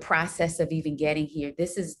 the process of even getting here,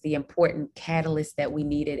 this is the important catalyst that we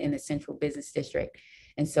needed in the Central Business District.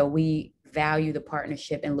 And so we value the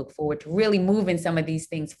partnership and look forward to really moving some of these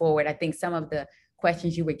things forward. I think some of the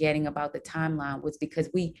questions you were getting about the timeline was because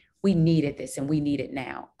we needed this and we need it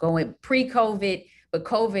now. Going pre-COVID, but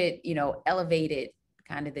COVID, elevated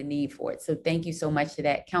kind of the need for it. So thank you so much for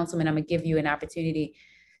that. Councilman, I'm gonna give you an opportunity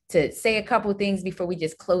to say a couple of things before we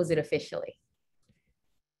just close it officially.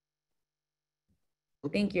 I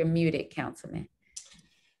think you're muted, Councilman.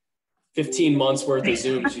 15 months worth of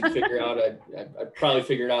Zooms, you'd figure out, I'd probably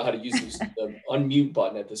figured out how to use the unmute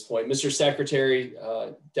button at this point. Mr. Secretary,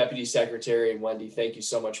 Deputy Secretary, and Wendy, thank you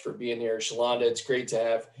so much for being here. Shalonda, it's great to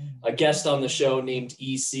have a guest on the show named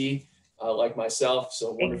EC. like myself.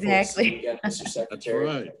 So wonderful to see you again, Mr. Secretary.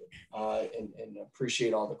 That's right. And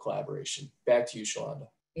appreciate all the collaboration. Back to you, Shalonda.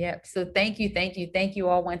 Yep. So thank you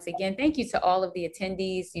all once again. Thank you to all of the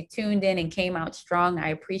attendees. You tuned in and came out strong. I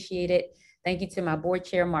appreciate it. Thank you to my board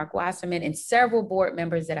chair, Mark Wasserman, and several board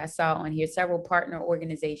members that I saw on here, several partner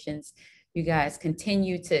organizations. You guys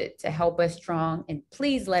continue to help us strong, and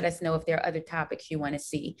please let us know if there are other topics you want to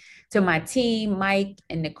see. To my team, Mike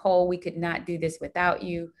and Nicole, we could not do this without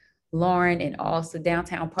you. Lauren, and also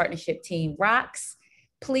Downtown Partnership Team rocks.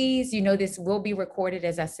 Please, this will be recorded,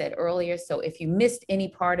 as I said earlier. So if you missed any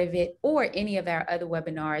part of it or any of our other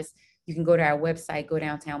webinars, you can go to our website, Go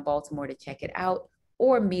Downtown Baltimore, to check it out,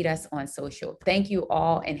 or meet us on social. Thank you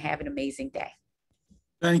all and have an amazing day.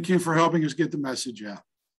 Thank you for helping us get the message out.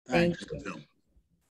 Thanks. Thank you.